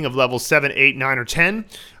beginning of levels 7, 8, 9, or 10.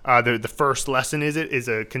 The first lesson is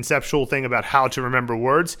a conceptual thing about how to remember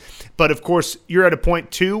words. But of course, you're at a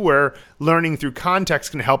point too where learning through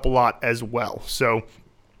context can help a lot as well. So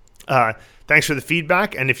thanks for the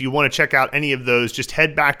feedback, and if you want to check out any of those, just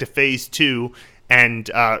head back to phase 2 and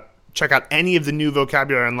check out any of the new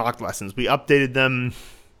vocabulary unlocked lessons. We updated them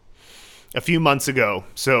a few months ago,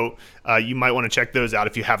 so you might want to check those out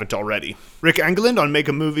if you haven't already. Rick Engeland on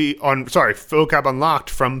vocab unlocked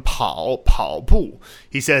from 跑步.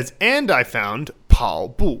 He says, and I found 跑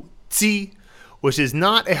步机, which is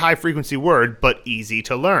not a high frequency word, but easy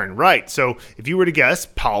to learn. Right, so if you were to guess,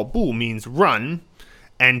 跑步 means run,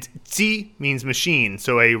 and 机 means machine.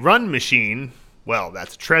 So a run machine, well,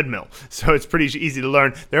 that's a treadmill. So it's pretty easy to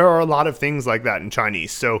learn. There are a lot of things like that in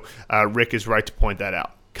Chinese. So Rick is right to point that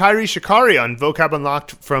out. Kairi Shikari on vocab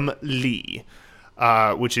unlocked from Li,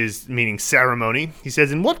 which is meaning ceremony. He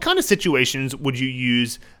says, in what kind of situations would you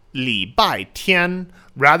use 礼拜天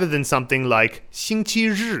rather than something like 星期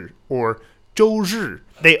日 or 周日?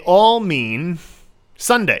 They all mean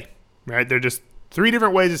Sunday, right? They're just 3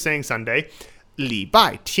 different ways of saying Sunday. 礼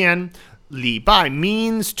拜天, 礼拜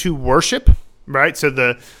means to worship, right? So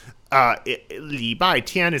the 礼拜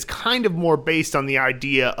天 is kind of more based on the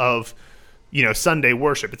idea of, Sunday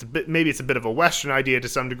worship. Maybe it's a bit of a Western idea to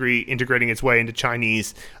some degree, integrating its way into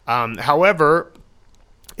Chinese. However,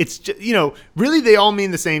 it's just, really they all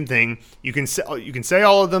mean the same thing. You can say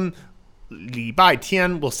all of them. 礼拜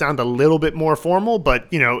天 will sound a little bit more formal, but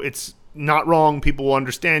it's not wrong. People will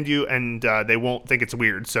understand you, and they won't think it's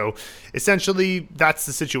weird. So essentially, that's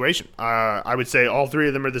the situation. I would say all 3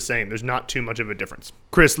 of them are the same. There's not too much of a difference.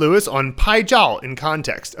 Chris Lewis on 拍照 in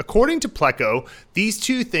context. According to Pleco, these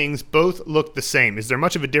 2 things both look the same. Is there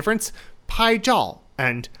much of a difference? 拍照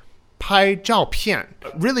and 拍照片.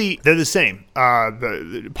 Really, they're the same.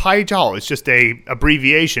 The 拍照 is just a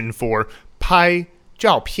abbreviation for 拍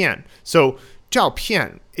照片. So 照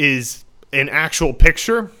片 is an actual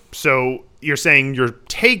picture. So you're saying you're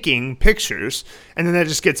taking pictures, and then that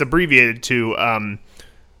just gets abbreviated to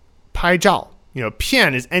拍照.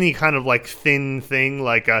 片 is any kind of like thin thing,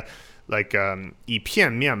 like 一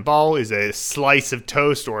片面包 is a slice of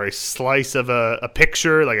toast or a slice of a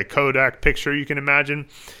picture, like a Kodak picture you can imagine,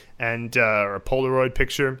 and or a Polaroid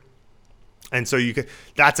picture. And so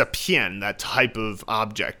that's a 片, that type of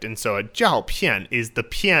object. And so a 照片 is the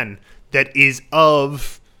片 that is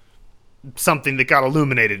of something that got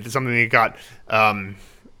illuminated, something that got,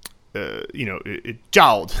 it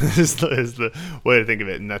照 is the way to think of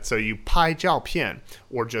it. And that's so you 拍照片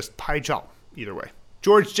or just 拍照, either way.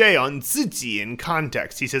 George J on 自己 in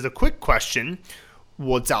context. He says, a quick question.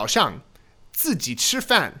 我早上自己吃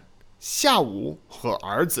饭，下午和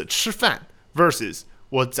儿子吃饭 versus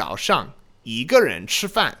我早上一个人吃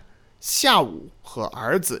饭，下午和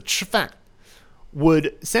儿子吃饭.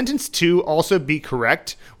 Would sentence 2 also be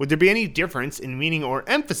correct? Would there be any difference in meaning or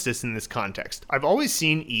emphasis in this context? I've always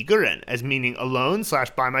seen 一个人 as meaning alone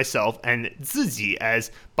 / by myself, and 自己 as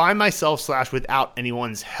by myself / without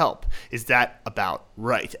anyone's help. Is that about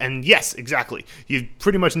right? And yes, exactly. You've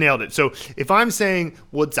pretty much nailed it. So if I'm saying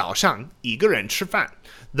我早上一个人吃饭,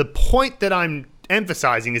 the point that I'm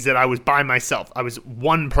emphasizing is that I was by myself. I was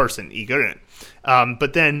one person, 一个人.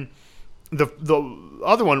 But then the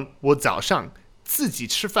other one 我早上自己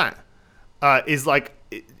吃饭 is like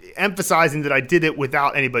emphasizing that I did it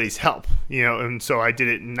without anybody's help, and so I did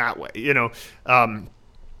it in that way,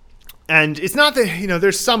 and it's not that,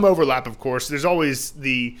 there's some overlap, of course. There's always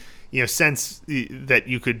the, sense that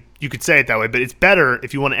you could say it that way, but it's better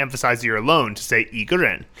if you want to emphasize that you're alone to say 一个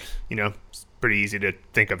人. It's pretty easy to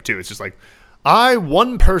think of too. It's just like, I,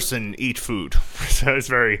 one person, eat food. So it's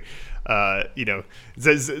very,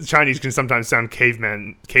 Chinese can sometimes sound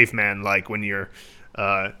caveman-like when you're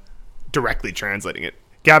directly translating it.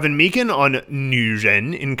 Gavin Meakin on 女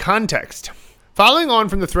人 in context. Following on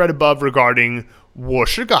from the thread above regarding 我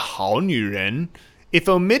是个好女人, if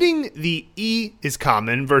omitting the e is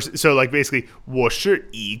common versus, so like basically 我是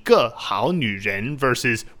一个好女人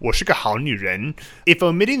versus 我是个好女人, if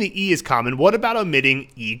omitting the e is common, what about omitting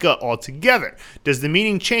一个 altogether? Does the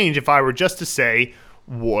meaning change if I were just to say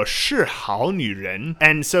我是好女人?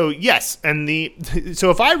 And so yes,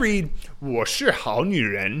 so if I read 我是好女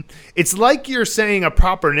人, it's like you're saying a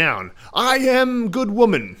proper noun. I am good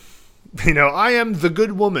woman. I am the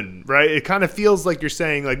good woman, right? It kind of feels like you're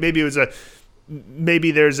saying, like maybe there's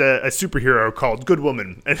a superhero called Good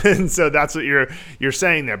Woman, and so that's what you're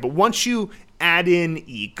saying there. But once you add in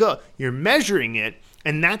一个, you're measuring it,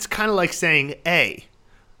 and that's kind of like saying I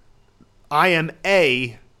am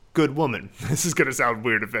a good woman. This is going to sound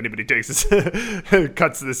weird if anybody takes this,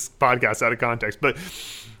 cuts this podcast out of context, but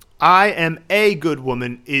I am a good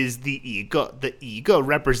woman is the 一个. The 一个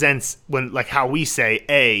represents like how we say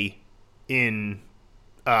a in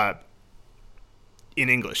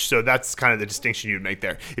English. So that's kind of the distinction you'd make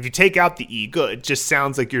there. If you take out the 一个, it just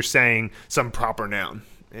sounds like you're saying some proper noun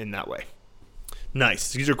in that way.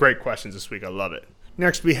 Nice. These are great questions this week. I love it.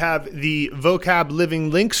 Next, we have the vocab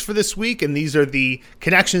living links for this week, and these are the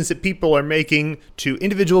connections that people are making to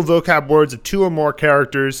individual vocab words of two or more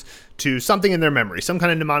characters to something in their memory, some kind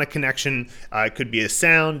of mnemonic connection. It could be a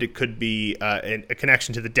sound, it could be a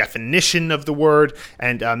connection to the definition of the word,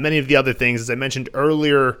 and many of the other things. As I mentioned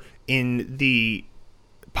earlier in the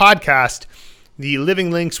podcast, the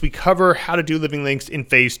living links, we cover how to do living links in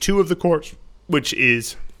phase 2 of the course, which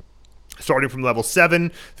is starting from level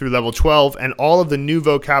 7 through level 12, and all of the new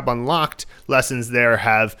vocab unlocked lessons there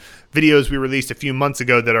have videos we released a few months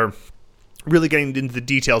ago that are really getting into the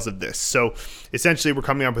details of this. So essentially we're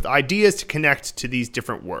coming up with ideas to connect to these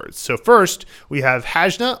different words. So first we have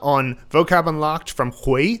Hajna on vocab unlocked from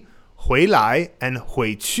回来 and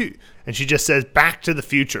回去. And she just says back to the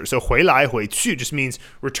future. So 回来回去 just means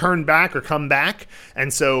return back or come back,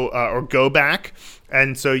 and so or go back.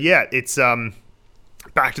 And so yeah, it's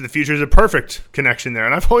Back to the Future is a perfect connection there.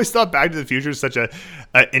 And I've always thought Back to the Future is such an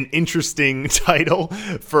interesting title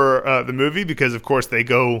for the movie because, of course, they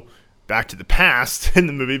go back to the past in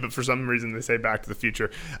the movie, but for some reason they say Back to the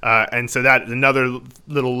Future. And so that is another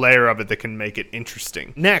little layer of it that can make it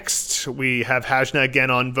interesting. Next, we have Hajna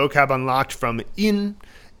again on vocab unlocked from 因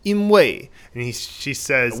为. And she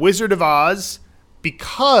says, Wizard of Oz,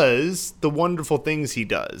 because the wonderful things he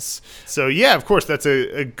does. So yeah, of course, that's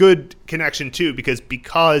a good connection too, because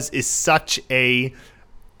is such a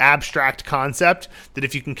abstract concept that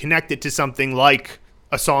if you can connect it to something like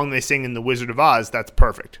a song they sing in The Wizard of Oz, that's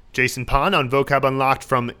perfect. Jason Pan on vocab unlocked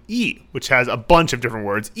from 意, which has a bunch of different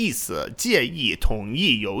words. 意思, 介意, 同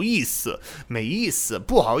意, 有意思, 没意思,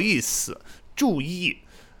 不好意思, 注意,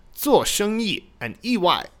 做生意, and 意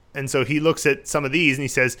外. And so he looks at some of these and he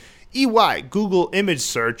says, EY, Google image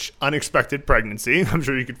search, unexpected pregnancy. I'm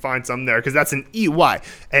sure you could find some there because that's an EY.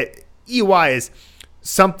 EY is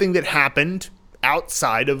something that happened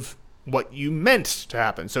outside of what you meant to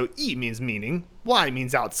happen. So E means meaning, Y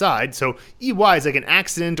means outside. So EY is like an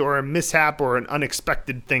accident or a mishap or an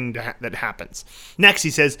unexpected thing that happens. Next, he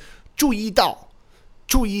says, 注意到.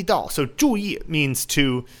 注意到. So 注意 means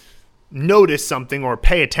to notice something or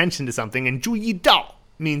pay attention to something, and 注意到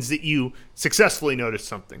means that you successfully noticed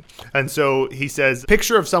something. And so he says,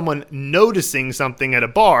 picture of someone noticing something at a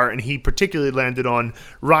bar, and he particularly landed on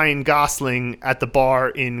Ryan Gosling at the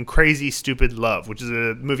bar in Crazy Stupid Love, which is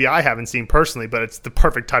a movie I haven't seen personally, but it's the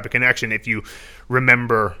perfect type of connection if you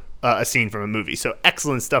remember a scene from a movie. So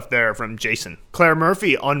excellent stuff there from Jason. Claire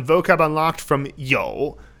Murphy on vocab unlocked from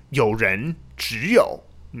有人只有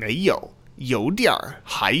没有有点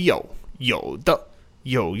还有有的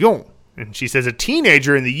有用. And she says a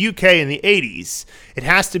teenager in the UK in the 80s, it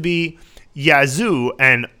has to be Yazoo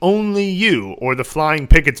and Only You, or the Flying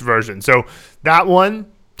Pickets version. So that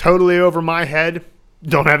one, totally over my head.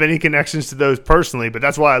 Don't have any connections to those personally, but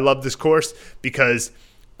that's why I love this course, because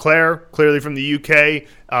Claire, clearly from the UK,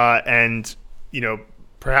 and,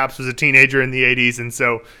 perhaps was a teenager in the 80s. And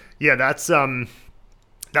so, yeah, that's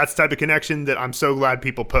That's the type of connection that I'm so glad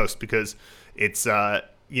people post, because it's the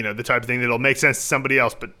type of thing that'll make sense to somebody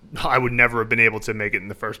else, but I would never have been able to make it in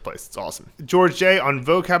the first place. It's awesome. George J. on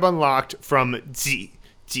Vocab Unlocked from 几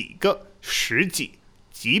个十几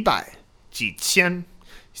几百几千.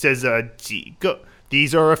 He says 几个.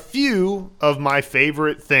 These are a few of my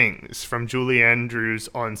favorite things, from Julie Andrews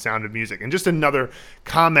on Sound of Music. And just another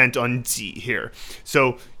comment on 几 here.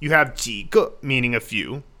 So you have 几个, meaning a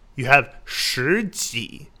few. You have 十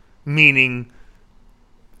几, meaning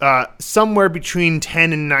somewhere between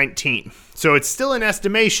 10 and 19. So it's still an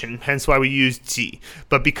estimation, hence why we use 几.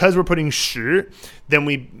 But because we're putting 十, then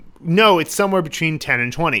we know it's somewhere between 10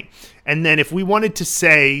 and 20. And then if we wanted to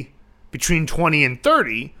say between 20 and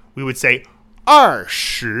 30, we would say 二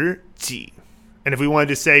十几. And if we wanted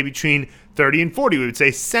to say between 30 and 40, we would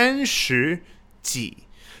say 三十几.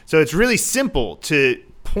 So it's really simple to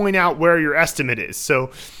point out where your estimate is.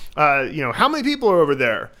 So, how many people are over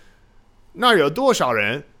there? 那儿有多少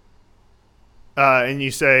人? And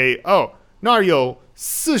you say, oh, 那儿有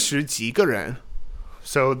40几个人.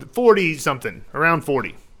 So 40 something, around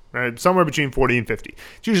 40, right? Somewhere between 40 and 50.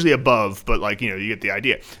 It's usually above, but you get the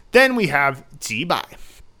idea. Then we have 几百.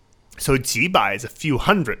 So 几百 is a few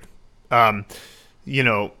hundred, and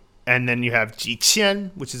then you have 几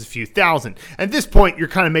千, which is a few thousand. At this point, you're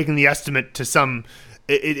kind of making the estimate to some.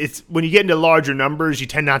 It's when you get into larger numbers, you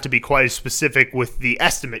tend not to be quite as specific with the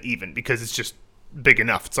estimate, even, because it's just big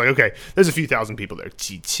enough. It's like, okay, there's a few thousand people there.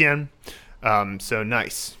 几千. So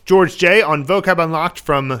nice. George J. on Vocab Unlocked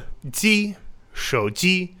from 机, 手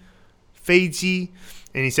机, 飞机.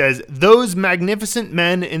 And he says, those magnificent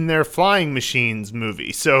men in their flying machines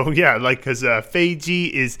movie. So, yeah, because 飞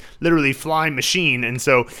机 is literally flying machine. And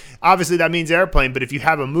so, obviously, that means airplane. But if you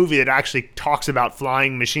have a movie that actually talks about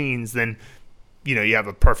flying machines, then, you have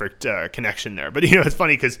a perfect connection there. But, it's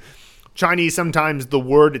funny because Chinese, sometimes the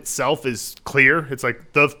word itself is clear. It's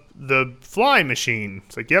like the flying machine.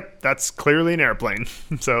 It's like, yep, that's clearly an airplane.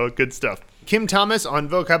 So, good stuff. Kim Thomas on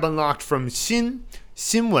Vocab Unlocked from 新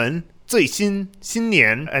闻. 最新, 新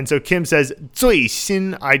年. And so Kim says, 最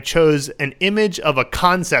新, I chose an image of a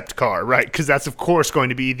concept car, right? Because that's, of course, going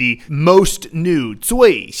to be the most new.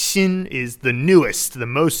 最新 is the newest, the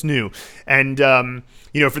most new. And,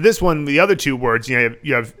 for this one, the other two words, you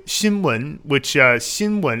have 新闻, which,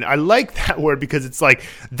 新闻, I like that word because it's like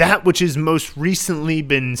that which has most recently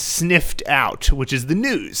been sniffed out, which is the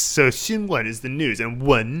news. So 新闻 is the news, and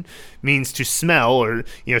闻 means to smell, or,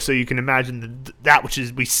 so you can imagine that which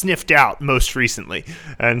is we sniffed out most recently.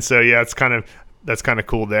 And so, yeah, that's kind of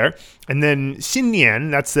cool there. And then 新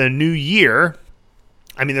年, that's the new year.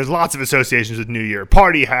 I mean, there's lots of associations with New Year.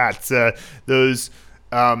 Party hats, those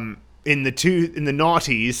in the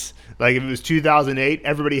noughties, like if it was 2008,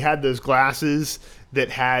 everybody had those glasses that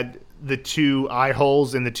had the two eye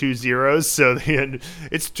holes and the two zeros. So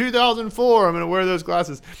it's 2004. I'm going to wear those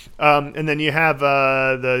glasses. And then you have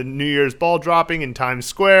the New Year's ball dropping in Times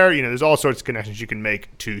Square. There's all sorts of connections you can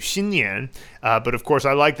make to 新年. But of course,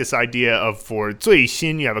 I like this idea of for 最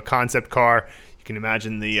新, you have a concept car. You can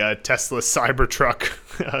imagine the Tesla Cybertruck.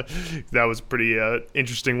 That was a pretty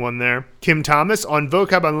interesting one there. Kim Thomas on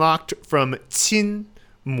Vocab Unlocked from 亲,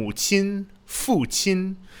 母亲, 父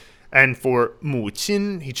亲. And for 母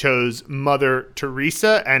亲, he chose Mother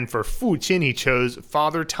Teresa. And for 父亲, he chose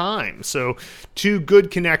Father Time. So two good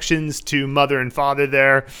connections to mother and father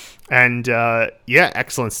there. And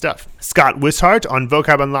excellent stuff. Scott Wishart on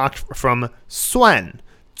Vocab Unlocked from 算,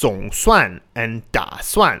 总算, and 打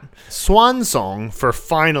算. Swan song for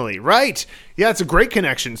finally, right? Yeah, it's a great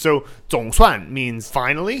connection. So 总算 means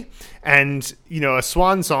finally. And, a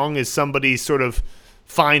swan song is somebody's sort of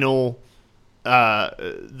final...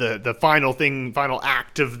 the final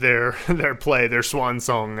act of their play, their swan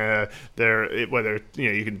song, whether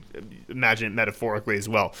you can imagine it metaphorically as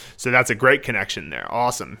well. So that's a great connection there.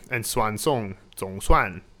 Awesome. And swan song, 总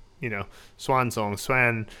算, swan song,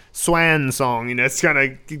 swan song, it's kind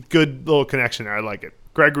of good little connection there. I like it.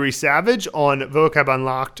 Gregory Savage on Vocab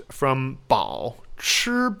Unlocked from 饱,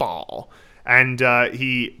 吃饱. And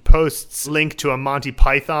he posts link to a Monty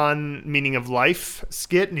Python meaning of life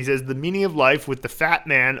skit. And he says, the meaning of life with the fat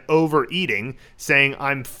man overeating, saying,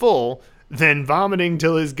 I'm full, then vomiting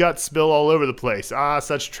till his guts spill all over the place. Ah,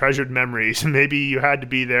 such treasured memories. Maybe you had to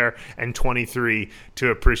be there and 23 to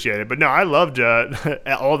appreciate it. But no, I loved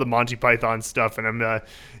all the Monty Python stuff. And I'm,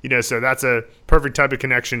 so that's a perfect type of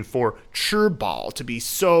connection for 吃饱, to be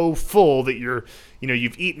so full that you're,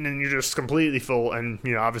 you've eaten and you're just completely full. And,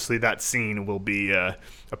 obviously that scene will be a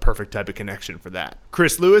perfect type of connection for that.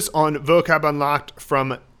 Chris Lewis on Vocab Unlocked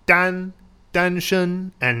from 单单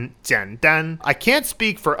身 and 简单. I can't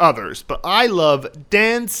speak for others, but I love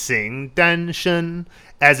dancing 单身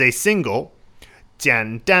as a single.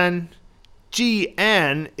 简单.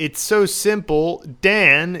 GN, it's so simple.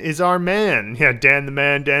 Dan is our man. Yeah, Dan the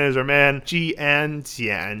man, Dan is our man. GN,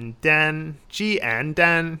 Jian, Dan, GN,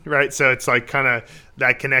 Dan, right? So it's like kind of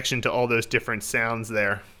that connection to all those different sounds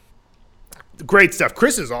there. Great stuff.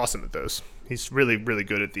 Chris is awesome at those. He's really, really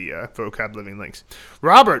good at the vocab living links.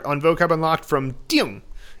 Robert on Vocab Unlocked from 定,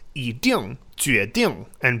 一定, 决定,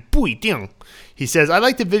 and 不一定. He says, I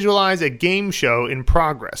like to visualize a game show in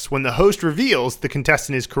progress. When the host reveals the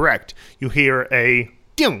contestant is correct, you hear a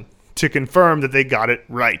定 to confirm that they got it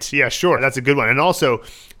right. Yeah, sure. That's a good one. And also,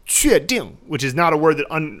 确定, which is not a word that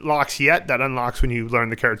unlocks yet. That unlocks when you learn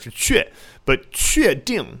the character 确. But 确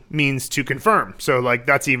定means to confirm. So, like,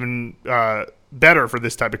 that's even better for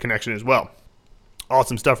this type of connection as well.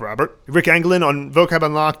 Awesome stuff, Robert. Rick Anglin on Vocab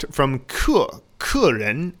Unlocked from 客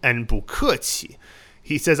人 and 不客气.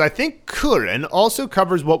 He says, I think 客人 also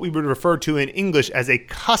covers what we would refer to in English as a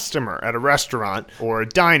customer at a restaurant or a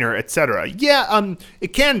diner, etc. Yeah,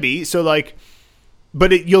 it can be. So like,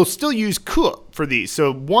 but you'll still use 客 for these.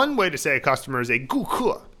 So one way to say a customer is a 顾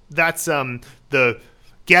客. That's the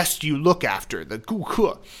guest you look after, the 顾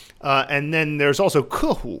客. And then there's also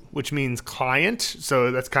客户, which means client.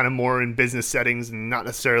 So that's kind of more in business settings and not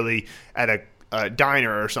necessarily at a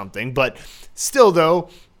diner or something. But still, though,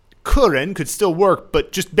 客人 could still work.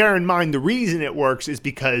 But just bear in mind the reason it works is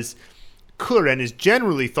because 客人 is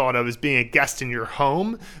generally thought of as being a guest in your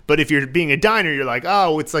home. But if you're being a diner, you're like,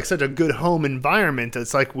 oh, it's like such a good home environment.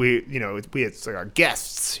 It's like it's like our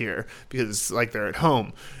guests here because it's like they're at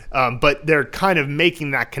home. But they're kind of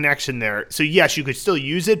making that connection there. So yes, you could still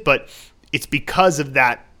use it, but it's because of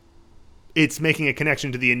that. It's making a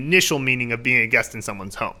connection to the initial meaning of being a guest in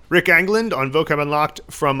someone's home. Rick Anglin on Vocab Unlocked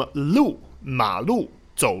from 路, 马路,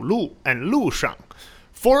 走路, and 路上.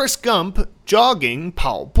 Forrest Gump jogging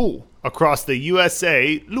跑步 across the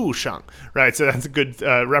USA 路上. Right, so that's a good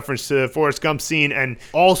reference to the Forrest Gump scene and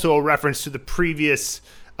also a reference to the previous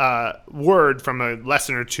word from a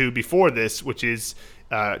lesson or two before this, which is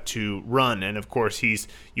to run. And of course,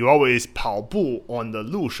 you always 跑步 on the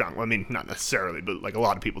路上. Well, I mean, not necessarily, but like a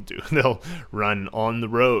lot of people do. They'll run on the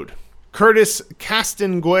road. Curtis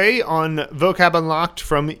Castengui on Vocab Unlocked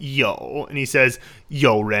from Yo. And he says,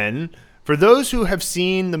 有人. For those who have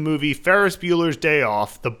seen the movie Ferris Bueller's Day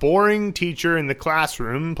Off, the boring teacher in the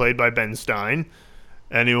classroom, played by Ben Stein.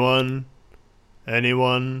 Anyone?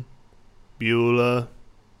 Bueller.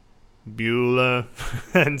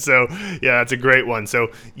 And so, yeah, that's a great one. So,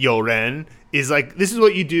 有人 is like, this is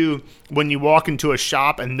what you do when you walk into a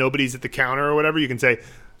shop and nobody's at the counter or whatever. You can say,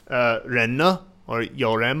 人呢? Or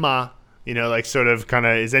有人吗? You know, like sort of kind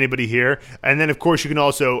of, is anybody here? And then, of course, you can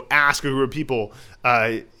also ask a group of people,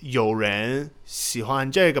 有人喜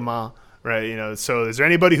欢这个吗? Right, you know, so is there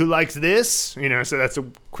anybody who likes this? You know, so that's a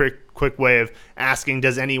quick way of asking,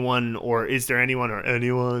 does anyone, or is there anyone, or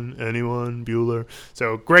anyone, Bueller.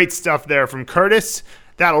 So great stuff there from Curtis.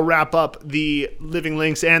 That'll wrap up the living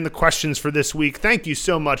links and the questions for this week. Thank you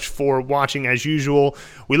so much for watching as usual.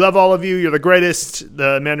 We love all of you. You're the greatest.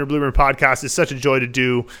 The Mandarin Blueprint podcast is such a joy to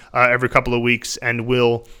do every couple of weeks, and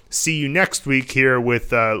we'll see you next week here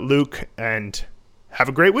with Luke, and have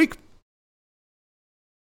a great week.